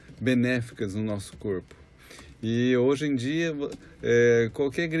bactérias benéficas no nosso corpo. E hoje em dia,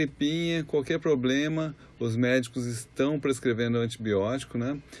 qualquer gripinha, qualquer problema, os médicos estão prescrevendo antibiótico,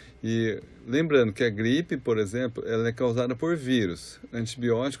 né? E lembrando que a gripe, por exemplo, ela é causada por vírus.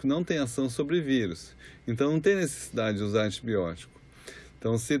 Antibiótico não tem ação sobre vírus. Então não tem necessidade de usar antibiótico.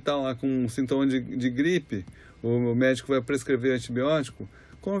 Então se está lá com um sintoma de gripe, o médico vai prescrever antibiótico,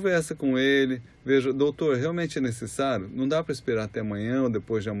 conversa com ele, veja, doutor, realmente é necessário? Não dá para esperar até amanhã ou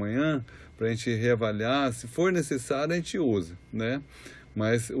depois de amanhã para a gente reavaliar. Se for necessário, a gente usa, né?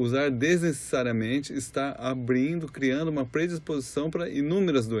 Mas usar desnecessariamente está criando uma predisposição para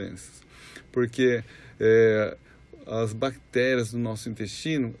inúmeras doenças. Porque as bactérias do nosso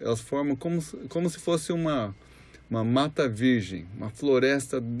intestino, elas formam como se fosse uma mata virgem, uma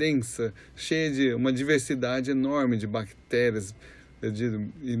floresta densa, cheia de uma diversidade enorme de bactérias,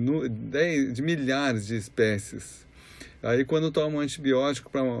 de milhares de espécies. Aí quando toma um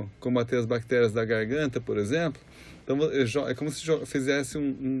antibiótico para combater as bactérias da garganta, por exemplo, então é como se fizesse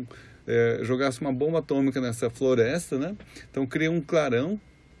jogasse uma bomba atômica nessa floresta, né? Então cria um clarão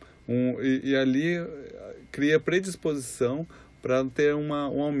e ali cria predisposição para ter um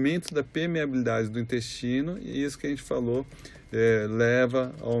aumento da permeabilidade do intestino, e isso que a gente falou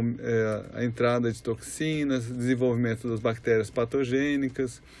leva à entrada de toxinas, desenvolvimento das bactérias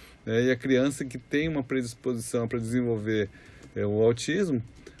patogênicas, e a criança que tem uma predisposição para desenvolver o autismo,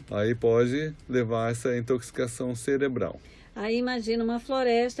 aí pode levar a essa intoxicação cerebral. Aí imagina uma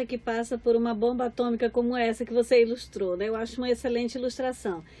floresta que passa por uma bomba atômica como essa que você ilustrou, né? Eu acho uma excelente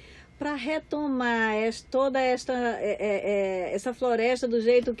ilustração. Para retomar toda essa floresta do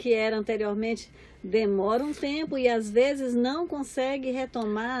jeito que era anteriormente, demora um tempo e às vezes não consegue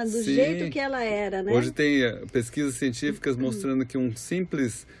retomar do jeito que ela era, né? Hoje tem pesquisas científicas mostrando que um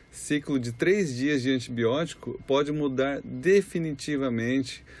simples ciclo de 3 dias de antibiótico pode mudar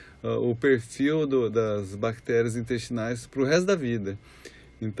definitivamente o perfil das bactérias intestinais para o resto da vida.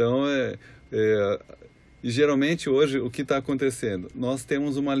 Então, e geralmente hoje o que está acontecendo? Nós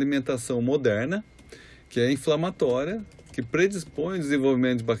temos uma alimentação moderna, que é inflamatória, que predispõe ao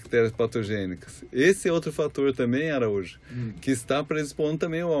desenvolvimento de bactérias patogênicas. Esse é outro fator também, Araújo, que está predispondo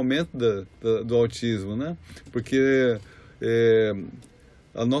também ao aumento do autismo, né? Porque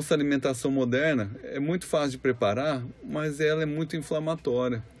a nossa alimentação moderna é muito fácil de preparar, mas ela é muito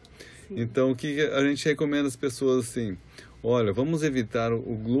inflamatória. Então, o que a gente recomenda às pessoas assim? Olha, vamos evitar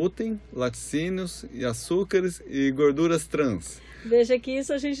o glúten, laticínios e açúcares e gorduras trans. Veja que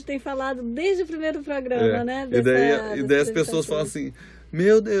isso a gente tem falado desde o primeiro programa, né? E daí as pessoas falam assim,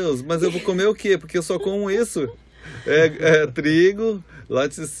 meu Deus, mas eu vou comer o quê? Porque eu só como isso. Trigo,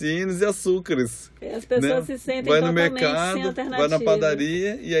 laticínios e açúcares. E as pessoas se sentem vai no totalmente mercado, sem alternativa. vai na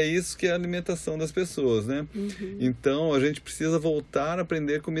padaria e é isso que é a alimentação das pessoas, né? Então a gente precisa voltar a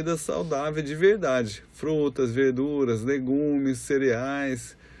aprender comida saudável de verdade. Frutas, verduras, legumes,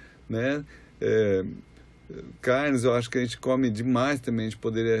 cereais, né? Carnes eu acho que a gente come demais também, a gente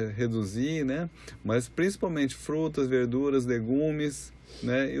poderia reduzir, né? Mas principalmente frutas, verduras, legumes,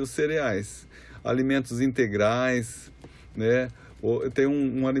 né? E os cereais. Alimentos integrais, né? Tem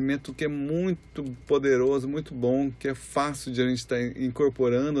um alimento que é muito poderoso, muito bom, que é fácil de a gente estar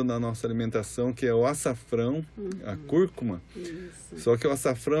incorporando na nossa alimentação, que é o açafrão, a cúrcuma. Isso. Só que o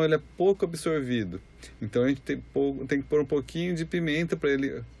açafrão ele é pouco absorvido. Então a gente tem que pôr um pouquinho de pimenta para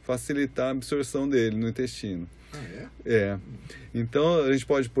ele facilitar a absorção dele no intestino. Ah, é? É. Então a gente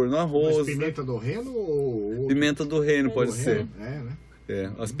pode pôr no arroz. Mas pimenta do reino ou... Pimenta do reino pode ser. É, né?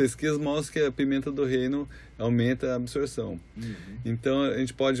 As pesquisas mostram que a pimenta do reino aumenta a absorção. Então, a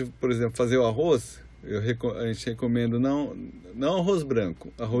gente pode, por exemplo, fazer o arroz. A gente recomenda não arroz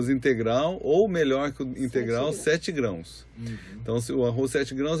branco, arroz integral, ou melhor que o integral, 7 grãos. Então, o arroz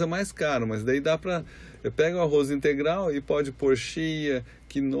 7 grãos é mais caro, mas daí dá para... Pega o arroz integral e pode pôr chia,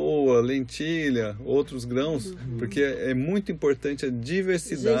 quinoa, lentilha, outros grãos, porque é muito importante a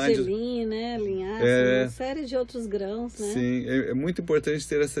diversidade. Gergelim, né? Linhaça, uma série de outros grãos, né? Sim, é muito importante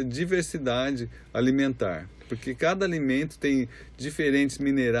ter essa diversidade alimentar, porque cada alimento tem diferentes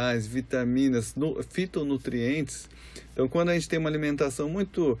minerais, vitaminas, fitonutrientes. Então, quando a gente tem uma alimentação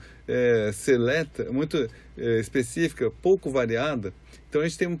muito seleta, muito específica, pouco variada, então a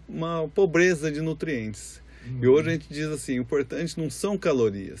gente tem uma pobreza de nutrientes. E hoje a gente diz assim, o importante não são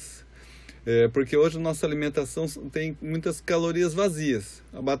calorias. Porque hoje a nossa alimentação tem muitas calorias vazias.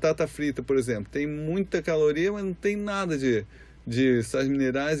 A batata frita, por exemplo, tem muita caloria, mas não tem nada de sais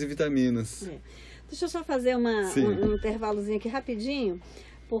minerais e vitaminas. Deixa eu só fazer um intervalozinho aqui rapidinho.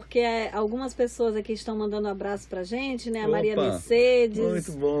 Porque algumas pessoas aqui estão mandando um abraço pra gente, né? A Maria Mercedes.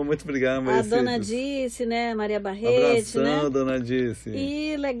 Muito bom, muito obrigado, Maria Mercedes. A Dona Dice, né? Maria Barrete, abração, né? Dona Dice.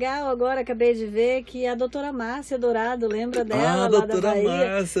 E legal, agora acabei de ver que a doutora Márcia Dourado, lembra dela? A doutora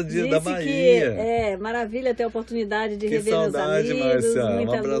Márcia, da Bahia. Que maravilha ter a oportunidade de rever saudade, meus amigos, Márcia.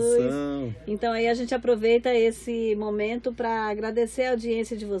 muita Um abração. luz. Então aí a gente aproveita esse momento para agradecer a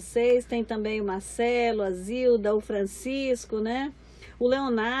audiência de vocês. Tem também o Marcelo, a Zilda, o Francisco, né? O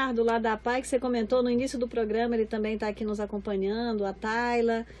Leonardo, lá da PAI, que você comentou no início do programa, ele também está aqui nos acompanhando, a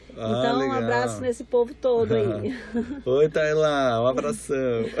Tayla. Então, legal. Um abraço nesse povo todo aí. Oi, Tayla, um abração.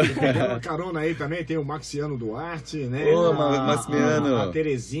 Tem uma carona aí também, tem o Maxiano Duarte, né? Ô, Maxiano. A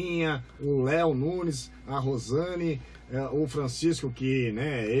Terezinha, o Léo Nunes, a Rosane, o Francisco, que,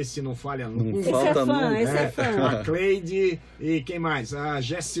 né, esse não falha nunca. Não falta nunca. Esse é fã. A Cleide e quem mais? A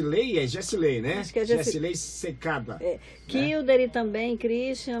Gessilei, né? Acho que é Gessilei Secada. Kildery também,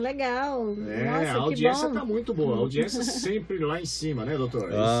 Christian, legal. Nossa, a audiência que bom. Tá muito boa. A audiência sempre lá em cima, né, doutor?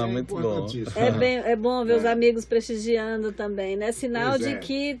 Isso muito importantíssimo. É bom ver os amigos prestigiando também, né? Sinal de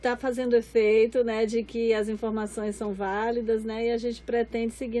que está fazendo efeito, né? De que as informações são válidas, né? E a gente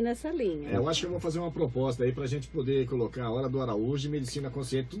pretende seguir nessa linha. Eu acho que eu vou fazer uma proposta aí pra gente poder colocar a Hora do Araújo e Medicina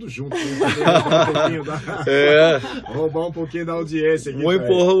Consciente tudo junto. Roubar um pouquinho da audiência aqui. Um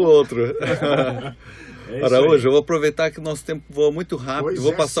empurra o outro. Araújo, eu vou aproveitar que o nosso tempo voa muito rápido.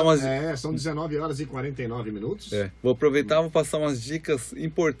 Vou passar umas... são 19 horas e 49 minutos. Vou aproveitar e vou passar umas dicas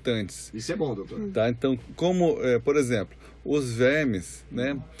importantes. Isso é bom, doutor. Tá? Então, como, por exemplo, os vermes,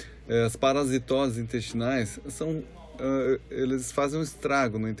 né? As parasitoses intestinais eles fazem um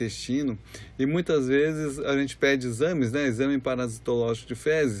estrago no intestino e muitas vezes a gente pede exames, né? Exame parasitológico de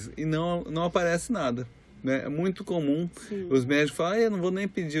fezes e não aparece nada. Né? É muito comum. Sim. Os médicos falam, eu não vou nem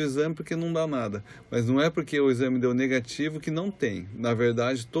pedir o exame porque não dá nada. Mas não é porque o exame deu negativo que não tem. Na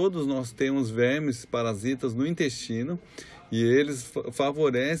verdade, todos nós temos vermes parasitas no intestino e eles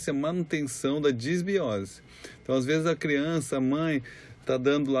favorecem a manutenção da disbiose. Então, às vezes, a criança, a mãe, está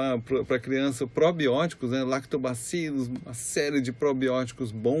dando lá para a criança probióticos, né? Lactobacilos, uma série de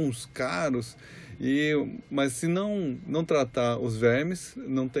probióticos bons, caros. Mas se não tratar os vermes,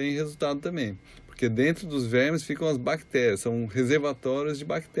 não tem resultado também. Porque dentro dos vermes ficam as bactérias, são reservatórios de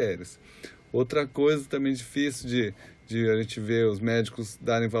bactérias. Outra coisa também difícil de a gente ver os médicos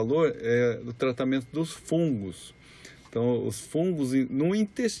darem valor é o tratamento dos fungos. Então, os fungos no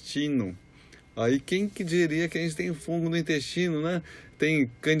intestino. Aí quem que diria que a gente tem fungo no intestino, né?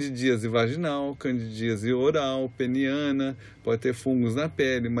 Tem candidíase vaginal, candidíase oral, peniana, pode ter fungos na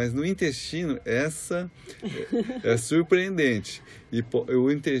pele, mas no intestino essa é surpreendente. E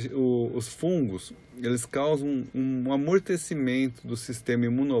os fungos, eles causam um amortecimento do sistema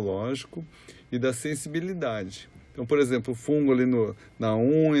imunológico e da sensibilidade. Então, por exemplo, o fungo ali na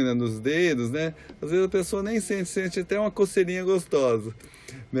unha, nos dedos, né? Às vezes a pessoa nem sente até uma coceirinha gostosa,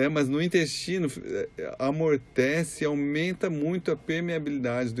 né? Mas no intestino amortece, aumenta muito a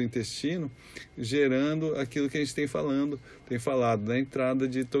permeabilidade do intestino, gerando aquilo que a gente tem falado, da entrada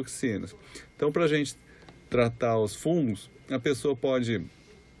de toxinas. Então, para a gente tratar os fungos, a pessoa pode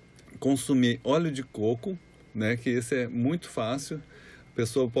consumir óleo de coco, né? Que esse é muito fácil. A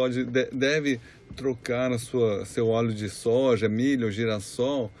pessoa deve trocar seu óleo de soja, milho,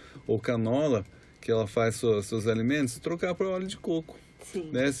 girassol ou canola, que ela faz seus alimentos, trocar por óleo de coco. Sim.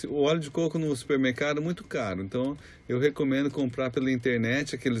 Né? O óleo de coco no supermercado é muito caro, então eu recomendo comprar pela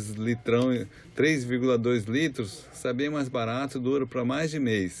internet aqueles litrão, 3,2 litros, sai bem mais barato, dura para mais de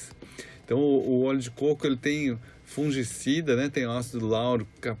mês. Então o óleo de coco ele tem fungicida, né? Tem ácido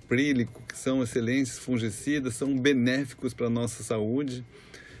láurico, caprílico, que são excelentes fungicidas, são benéficos para a nossa saúde.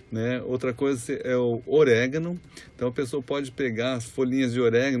 Né? Outra coisa é o orégano. Então a pessoa pode pegar as folhinhas de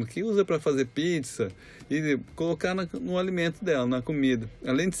orégano que usa para fazer pizza e colocar no alimento dela, na comida.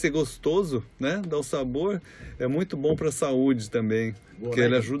 Além de ser gostoso, né? Dá o sabor, é muito bom para a saúde também, porque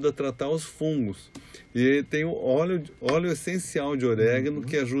ele ajuda a tratar os fungos. E tem o óleo essencial de orégano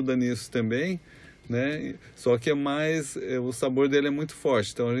que ajuda nisso também. Né? Só que o sabor dele é muito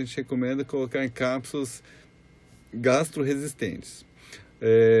forte, então a gente recomenda colocar em cápsulas gastro-resistentes.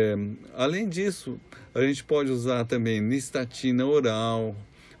 Além disso, a gente pode usar também nistatina oral,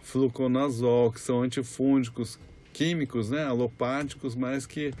 fluconazol, que são antifúngicos químicos, né, alopáticos, mas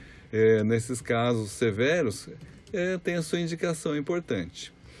que nesses casos severos tem a sua indicação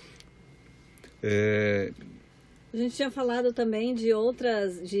importante. A gente tinha falado também de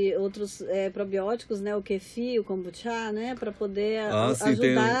outros probióticos, né? O kefir, o kombucha, né? Para poder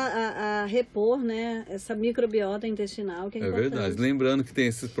ajudar a repor, né? Essa microbiota intestinal que é importante. Verdade. Lembrando que tem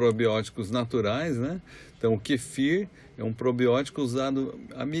esses probióticos naturais, né? Então o kefir é um probiótico usado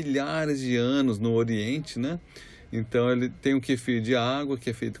há milhares de anos no Oriente, né? Então ele tem o kefir de água, que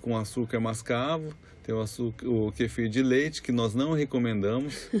é feito com açúcar mascavo. Tem o kefir de leite, que nós não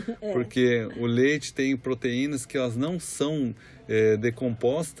recomendamos, porque o leite tem proteínas que elas não são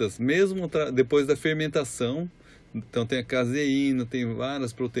decompostas, mesmo depois da fermentação. Então tem a caseína, tem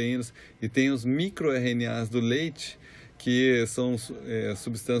várias proteínas, e tem os microRNAs do leite, que são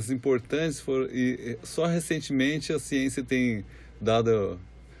substâncias importantes, e só recentemente a ciência tem dado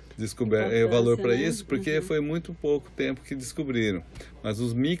valor para isso, porque foi muito pouco tempo que descobriram. Mas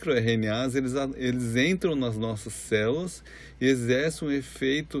os microRNAs, eles entram nas nossas células e exercem um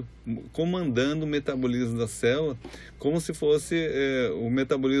efeito comandando o metabolismo da célula, como se fosse o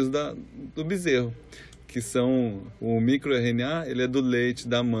metabolismo do bezerro, que são o microRNA, ele é do leite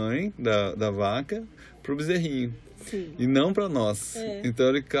da mãe, da vaca, para o bezerrinho. Sim. E não para nós. Então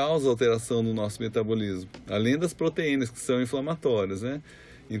ele causa alteração no nosso metabolismo, além das proteínas que são inflamatórias, né?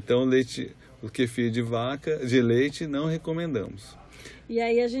 Então, o kefir de leite, não recomendamos. E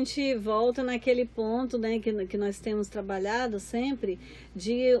aí a gente volta naquele ponto, né, que nós temos trabalhado sempre,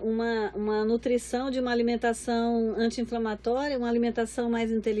 de uma nutrição, de uma alimentação anti-inflamatória, uma alimentação mais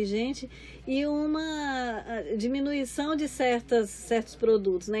inteligente e uma diminuição de certos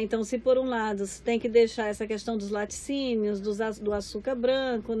produtos, né? Então, se por um lado você tem que deixar essa questão dos laticínios, do açúcar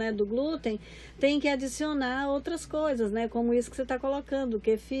branco, né, do glúten, tem que adicionar outras coisas, né? Como isso que você está colocando, o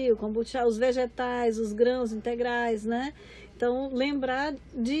kefir, o kombucha, os vegetais, os grãos integrais, né? Então, lembrar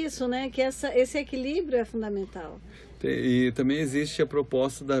disso, né? Que esse equilíbrio é fundamental. E também existe a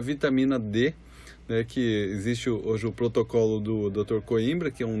proposta da vitamina D, né? Que existe hoje o protocolo do Dr.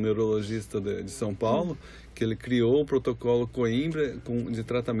 Coimbra, que é um neurologista de São Paulo, que ele criou o protocolo Coimbra de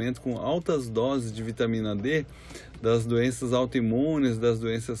tratamento com altas doses de vitamina D das doenças autoimunes, das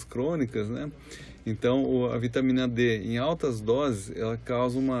doenças crônicas, né? Então, a vitamina D em altas doses, ela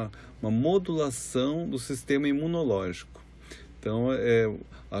causa uma modulação do sistema imunológico. Então,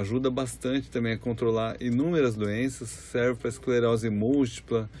 ajuda bastante também a controlar inúmeras doenças, serve para esclerose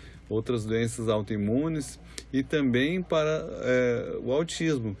múltipla, outras doenças autoimunes e também para o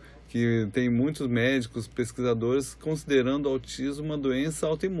autismo, que tem muitos médicos, pesquisadores considerando o autismo uma doença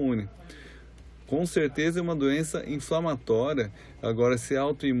autoimune. Com certeza é uma doença inflamatória. Agora, se é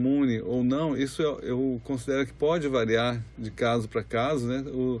autoimune ou não, isso eu considero que pode variar de caso para caso, né?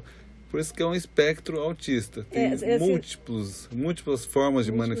 Por isso que é um espectro autista. Tem múltiplas formas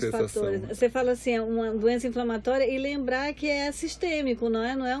de manifestação. Fatores. Você fala assim, é uma doença inflamatória e lembrar que é sistêmico, não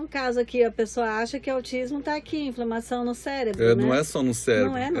é? Não é um caso que a pessoa acha que autismo está aqui, inflamação no cérebro, né? Não é só no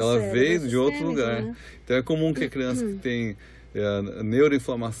cérebro, ela veio de outro lugar. Né? Então é comum que a criança que tem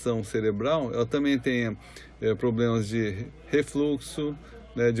neuroinflamação cerebral, ela também tenha problemas de refluxo,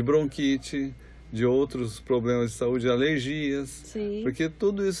 né, de bronquite, de outros problemas de saúde, alergias, Sim. Porque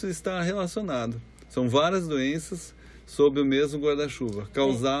tudo isso está relacionado. São várias doenças sob o mesmo guarda-chuva.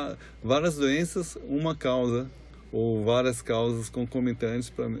 Causar várias doenças, uma causa, ou várias causas concomitantes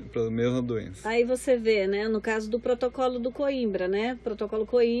para a mesma doença. Aí você vê, né, no caso do protocolo do Coimbra, né, protocolo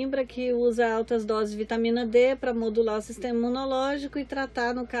Coimbra que usa altas doses de vitamina D para modular o sistema imunológico e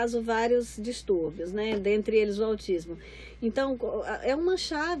tratar, no caso, vários distúrbios, né, dentre eles o autismo. Então, é uma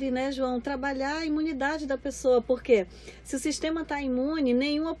chave, né, João, trabalhar a imunidade da pessoa, porque se o sistema está imune,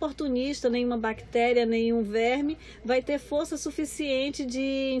 nenhum oportunista, nenhuma bactéria, nenhum verme vai ter força suficiente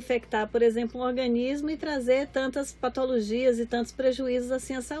de infectar, por exemplo, um organismo e trazer tantas patologias e tantos prejuízos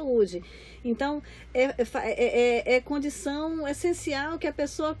assim à saúde. Então, é condição essencial que a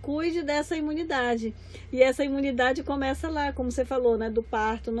pessoa cuide dessa imunidade. E essa imunidade começa lá, como você falou, né, do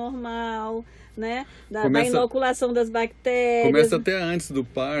parto normal, né, da inoculação das bactérias. Começa até antes do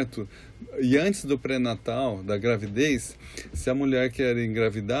parto e antes do pré-natal, da gravidez. Se a mulher quer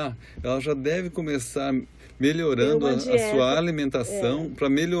engravidar, ela já deve começar melhorando a sua alimentação para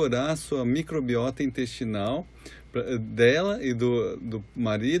melhorar a sua microbiota intestinal dela e do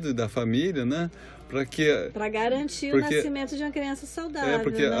marido e da família, né? Para garantir o nascimento de uma criança saudável.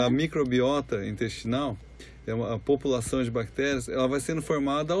 Porque né? a microbiota intestinal, a população de bactérias, ela vai sendo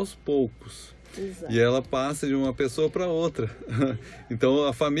formada aos poucos. Exato. E ela passa de uma pessoa para outra. Então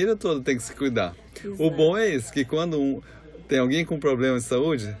a família toda tem que se cuidar. Exato. O bom é isso, que quando tem alguém com problema de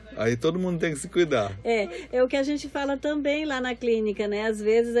saúde, aí todo mundo tem que se cuidar. É o que a gente fala também lá na clínica, né? Às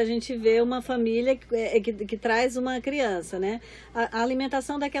vezes a gente vê uma família que traz uma criança, né? A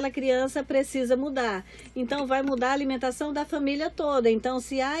alimentação daquela criança precisa mudar. Então vai mudar a alimentação da família toda. Então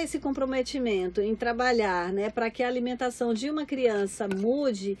se há esse comprometimento em trabalhar, né, para que a alimentação de uma criança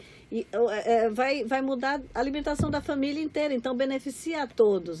mude, vai mudar a alimentação da família inteira. Então beneficia a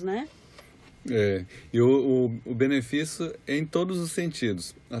todos, né? E o benefício é em todos os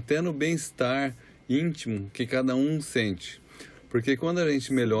sentidos, até no bem-estar íntimo que cada um sente. Porque quando a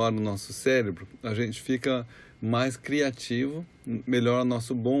gente melhora o nosso cérebro, a gente fica mais criativo, melhora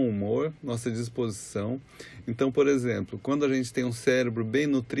nosso bom humor, nossa disposição. Então, por exemplo, quando a gente tem um cérebro bem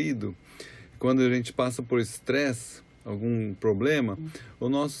nutrido, quando a gente passa por estresse, algum problema, o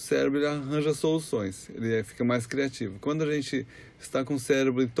nosso cérebro ele arranja soluções, ele fica mais criativo. Quando a gente está com o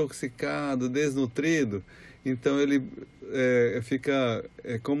cérebro intoxicado, desnutrido, então ele fica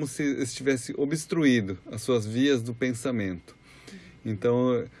como se estivesse obstruído as suas vias do pensamento.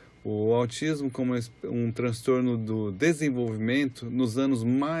 Então, o autismo, como um transtorno do desenvolvimento, nos anos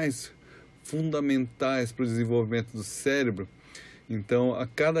mais fundamentais para o desenvolvimento do cérebro, então, a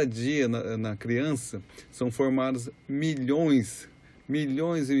cada dia na criança são formadas milhões e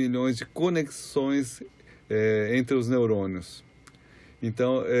milhões de conexões entre os neurônios.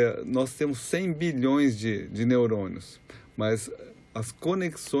 Então, nós temos 100 bilhões de neurônios, mas as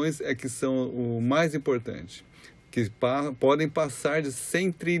conexões é que são o mais importante, que podem passar de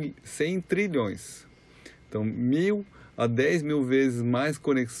 100 trilhões. Então, 1.000 a 10.000 vezes mais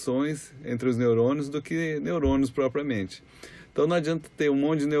conexões entre os neurônios do que neurônios propriamente. Então não adianta ter um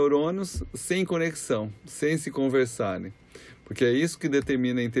monte de neurônios sem conexão, sem se conversarem, porque é isso que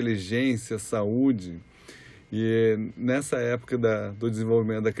determina a inteligência, a saúde. E nessa época do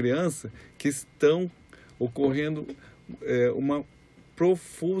desenvolvimento da criança que estão ocorrendo um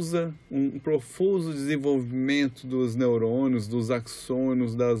profuso desenvolvimento dos neurônios, dos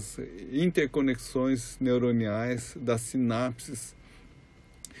axônios, das interconexões neuroniais, das sinapses.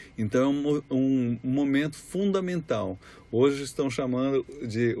 Então é um momento fundamental. Hoje estão chamando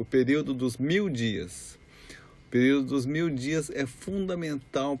de o período dos 1000 dias. O período dos 1000 dias é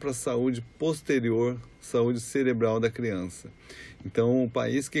fundamental para a saúde posterior, saúde cerebral da criança. Então, o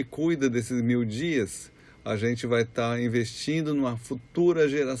país que cuida desses 1000 dias, a gente vai estar investindo numa futura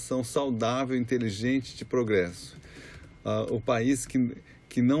geração saudável, inteligente, de progresso. O país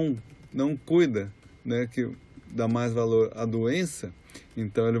que não cuida, né, que dá mais valor à doença,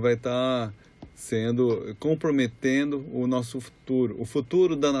 então ele vai estar comprometendo o nosso futuro, o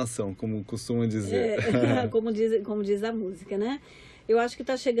futuro da nação, como costuma dizer. Como diz a música, né? Eu acho que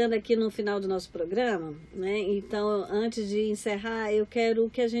está chegando aqui no final do nosso programa, né? Então, antes de encerrar, eu quero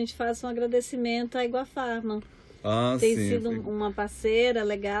que a gente faça um agradecimento à Iguafarma. Tem sido uma parceira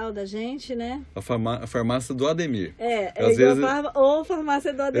legal da gente, né? A farmácia do Ademir. Iguafarma ou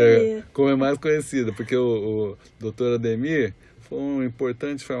farmácia do Ademir. Como é mais conhecida, porque o doutor Ademir foi um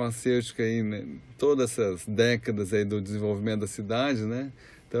importante farmacêutico aí, né, todas essas décadas aí do desenvolvimento da cidade, né?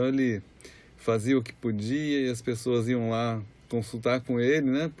 Então ele fazia o que podia e as pessoas iam lá consultar com ele,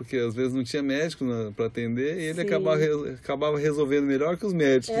 né? Porque às vezes não tinha médico para atender e ele acabava resolvendo melhor que os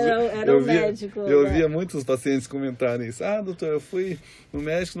médicos. Era o médico. Eu via muitos pacientes comentarem isso. Ah, doutor, eu fui no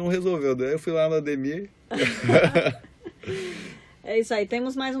médico, não resolveu. Daí eu fui lá no Ademir. É isso aí.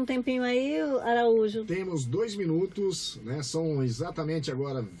 Temos mais um tempinho aí, Araújo? Temos 2 minutos, né? São exatamente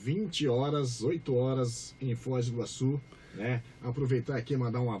agora 20 horas, 8 horas em Foz do Iguaçu. Né? Aproveitar aqui e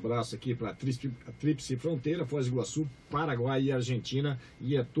mandar um abraço aqui para a Tríplice Fronteira, Foz do Iguaçu, Paraguai e Argentina,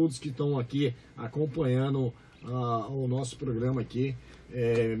 e a todos que estão aqui acompanhando ao nosso programa aqui,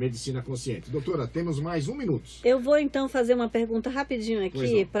 Medicina Consciente. Doutora, temos mais 1 minuto. Eu vou então fazer uma pergunta rapidinho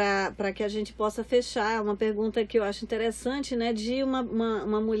aqui, para que a gente possa fechar. Uma pergunta que eu acho interessante, né, de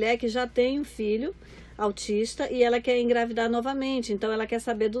uma mulher que já tem um filho autista e ela quer engravidar novamente. Então ela quer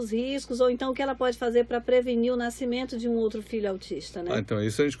saber dos riscos, ou então o que ela pode fazer para prevenir o nascimento de um outro filho autista, né? Então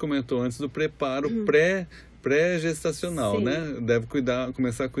isso a gente comentou antes do preparo pré-gestacional, né? Deve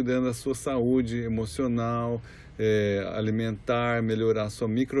começar cuidando da sua saúde emocional, alimentar, melhorar a sua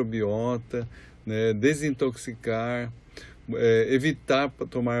microbiota, né? Desintoxicar, evitar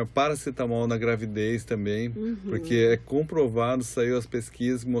tomar paracetamol na gravidez também, porque é comprovado, saiu as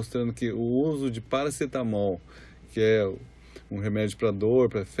pesquisas mostrando que o uso de paracetamol, que é um remédio para dor,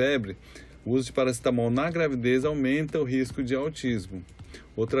 para febre, o uso de paracetamol na gravidez aumenta o risco de autismo.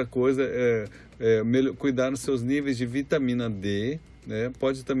 Outra coisa é cuidar dos seus níveis de vitamina D, né?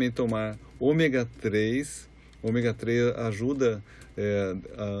 Pode também tomar ômega 3. Ômega 3 ajuda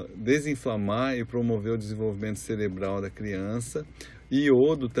a desinflamar e promover o desenvolvimento cerebral da criança.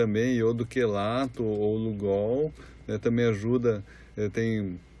 Iodo também, iodo quelato ou lugol, né? Também ajuda,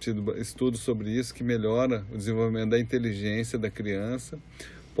 tem tido estudos sobre isso, que melhora o desenvolvimento da inteligência da criança.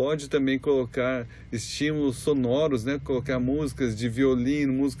 Pode também colocar estímulos sonoros, né? Colocar músicas de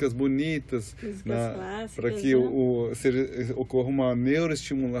violino, músicas bonitas, para que ocorra uma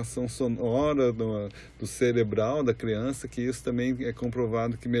neuroestimulação sonora do cerebral da criança, que isso também é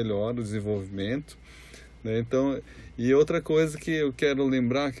comprovado que melhora o desenvolvimento, né? Então, e outra coisa que eu quero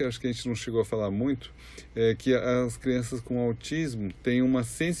lembrar, que acho que a gente não chegou a falar muito, é que as crianças com autismo têm uma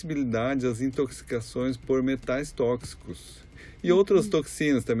sensibilidade às intoxicações por metais tóxicos. E outras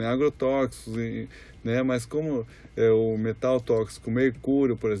toxinas também, agrotóxicos, né? Mas como o metal tóxico,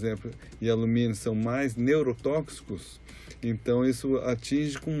 mercúrio, por exemplo, e alumínio são mais neurotóxicos, então isso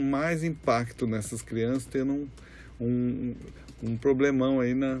atinge com mais impacto nessas crianças, tendo um problemão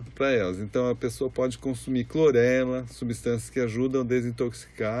aí para elas. Então a pessoa pode consumir clorela, substâncias que ajudam a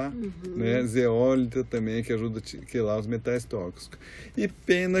desintoxicar, né? Zeólita também, que ajuda a quelar os metais tóxicos. E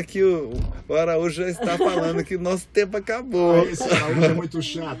pena que o Araújo já está falando que o nosso tempo acabou. Esse Araújo é muito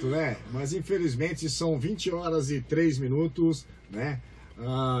chato, né? Mas infelizmente são 20 horas e 3 minutos, né?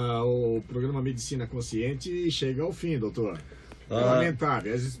 O programa Medicina Consciente chega ao fim, doutor.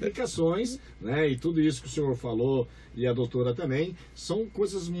 Lamentável. As explicações, né, e tudo isso que o senhor falou e a doutora também, são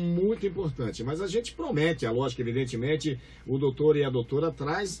coisas muito importantes. Mas a gente promete, a lógica, evidentemente, o doutor e a doutora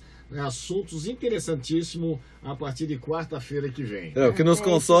traz assuntos interessantíssimos a partir de quarta-feira que vem. O que nos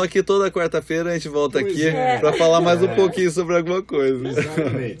consola é que toda quarta-feira a gente volta aqui para falar mais um pouquinho sobre alguma coisa.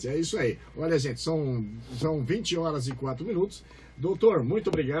 Exatamente, é isso aí. Olha, gente, são 20 horas e 4 minutos. Doutor, muito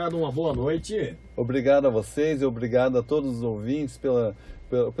obrigado, uma boa noite. Obrigado a vocês e obrigado a todos os ouvintes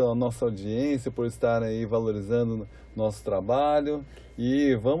pela nossa audiência, por estarem aí valorizando nosso trabalho.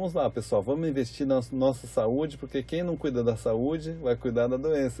 E vamos lá, pessoal, vamos investir na nossa saúde, porque quem não cuida da saúde vai cuidar da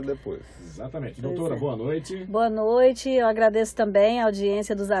doença depois. Exatamente. Doutora, boa noite. Boa noite, eu agradeço também a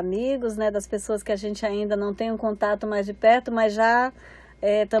audiência dos amigos, né, das pessoas que a gente ainda não tem um contato mais de perto, mas já...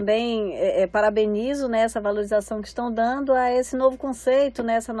 também parabenizo, né, essa valorização que estão dando a esse novo conceito,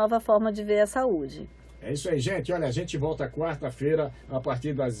 né, essa nova forma de ver a saúde. É isso aí, gente. Olha, a gente volta quarta-feira a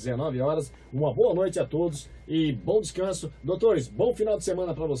partir das 19 horas. Uma boa noite a todos e bom descanso. Doutores, bom final de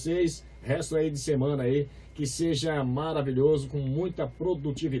semana para vocês. Resto aí de semana aí, que seja maravilhoso, com muita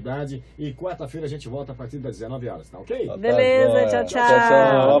produtividade. E quarta-feira a gente volta a partir das 19 horas, tá ok? Beleza, tchau, tchau. Tchau,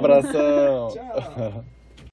 tchau. Um abração. Tchau.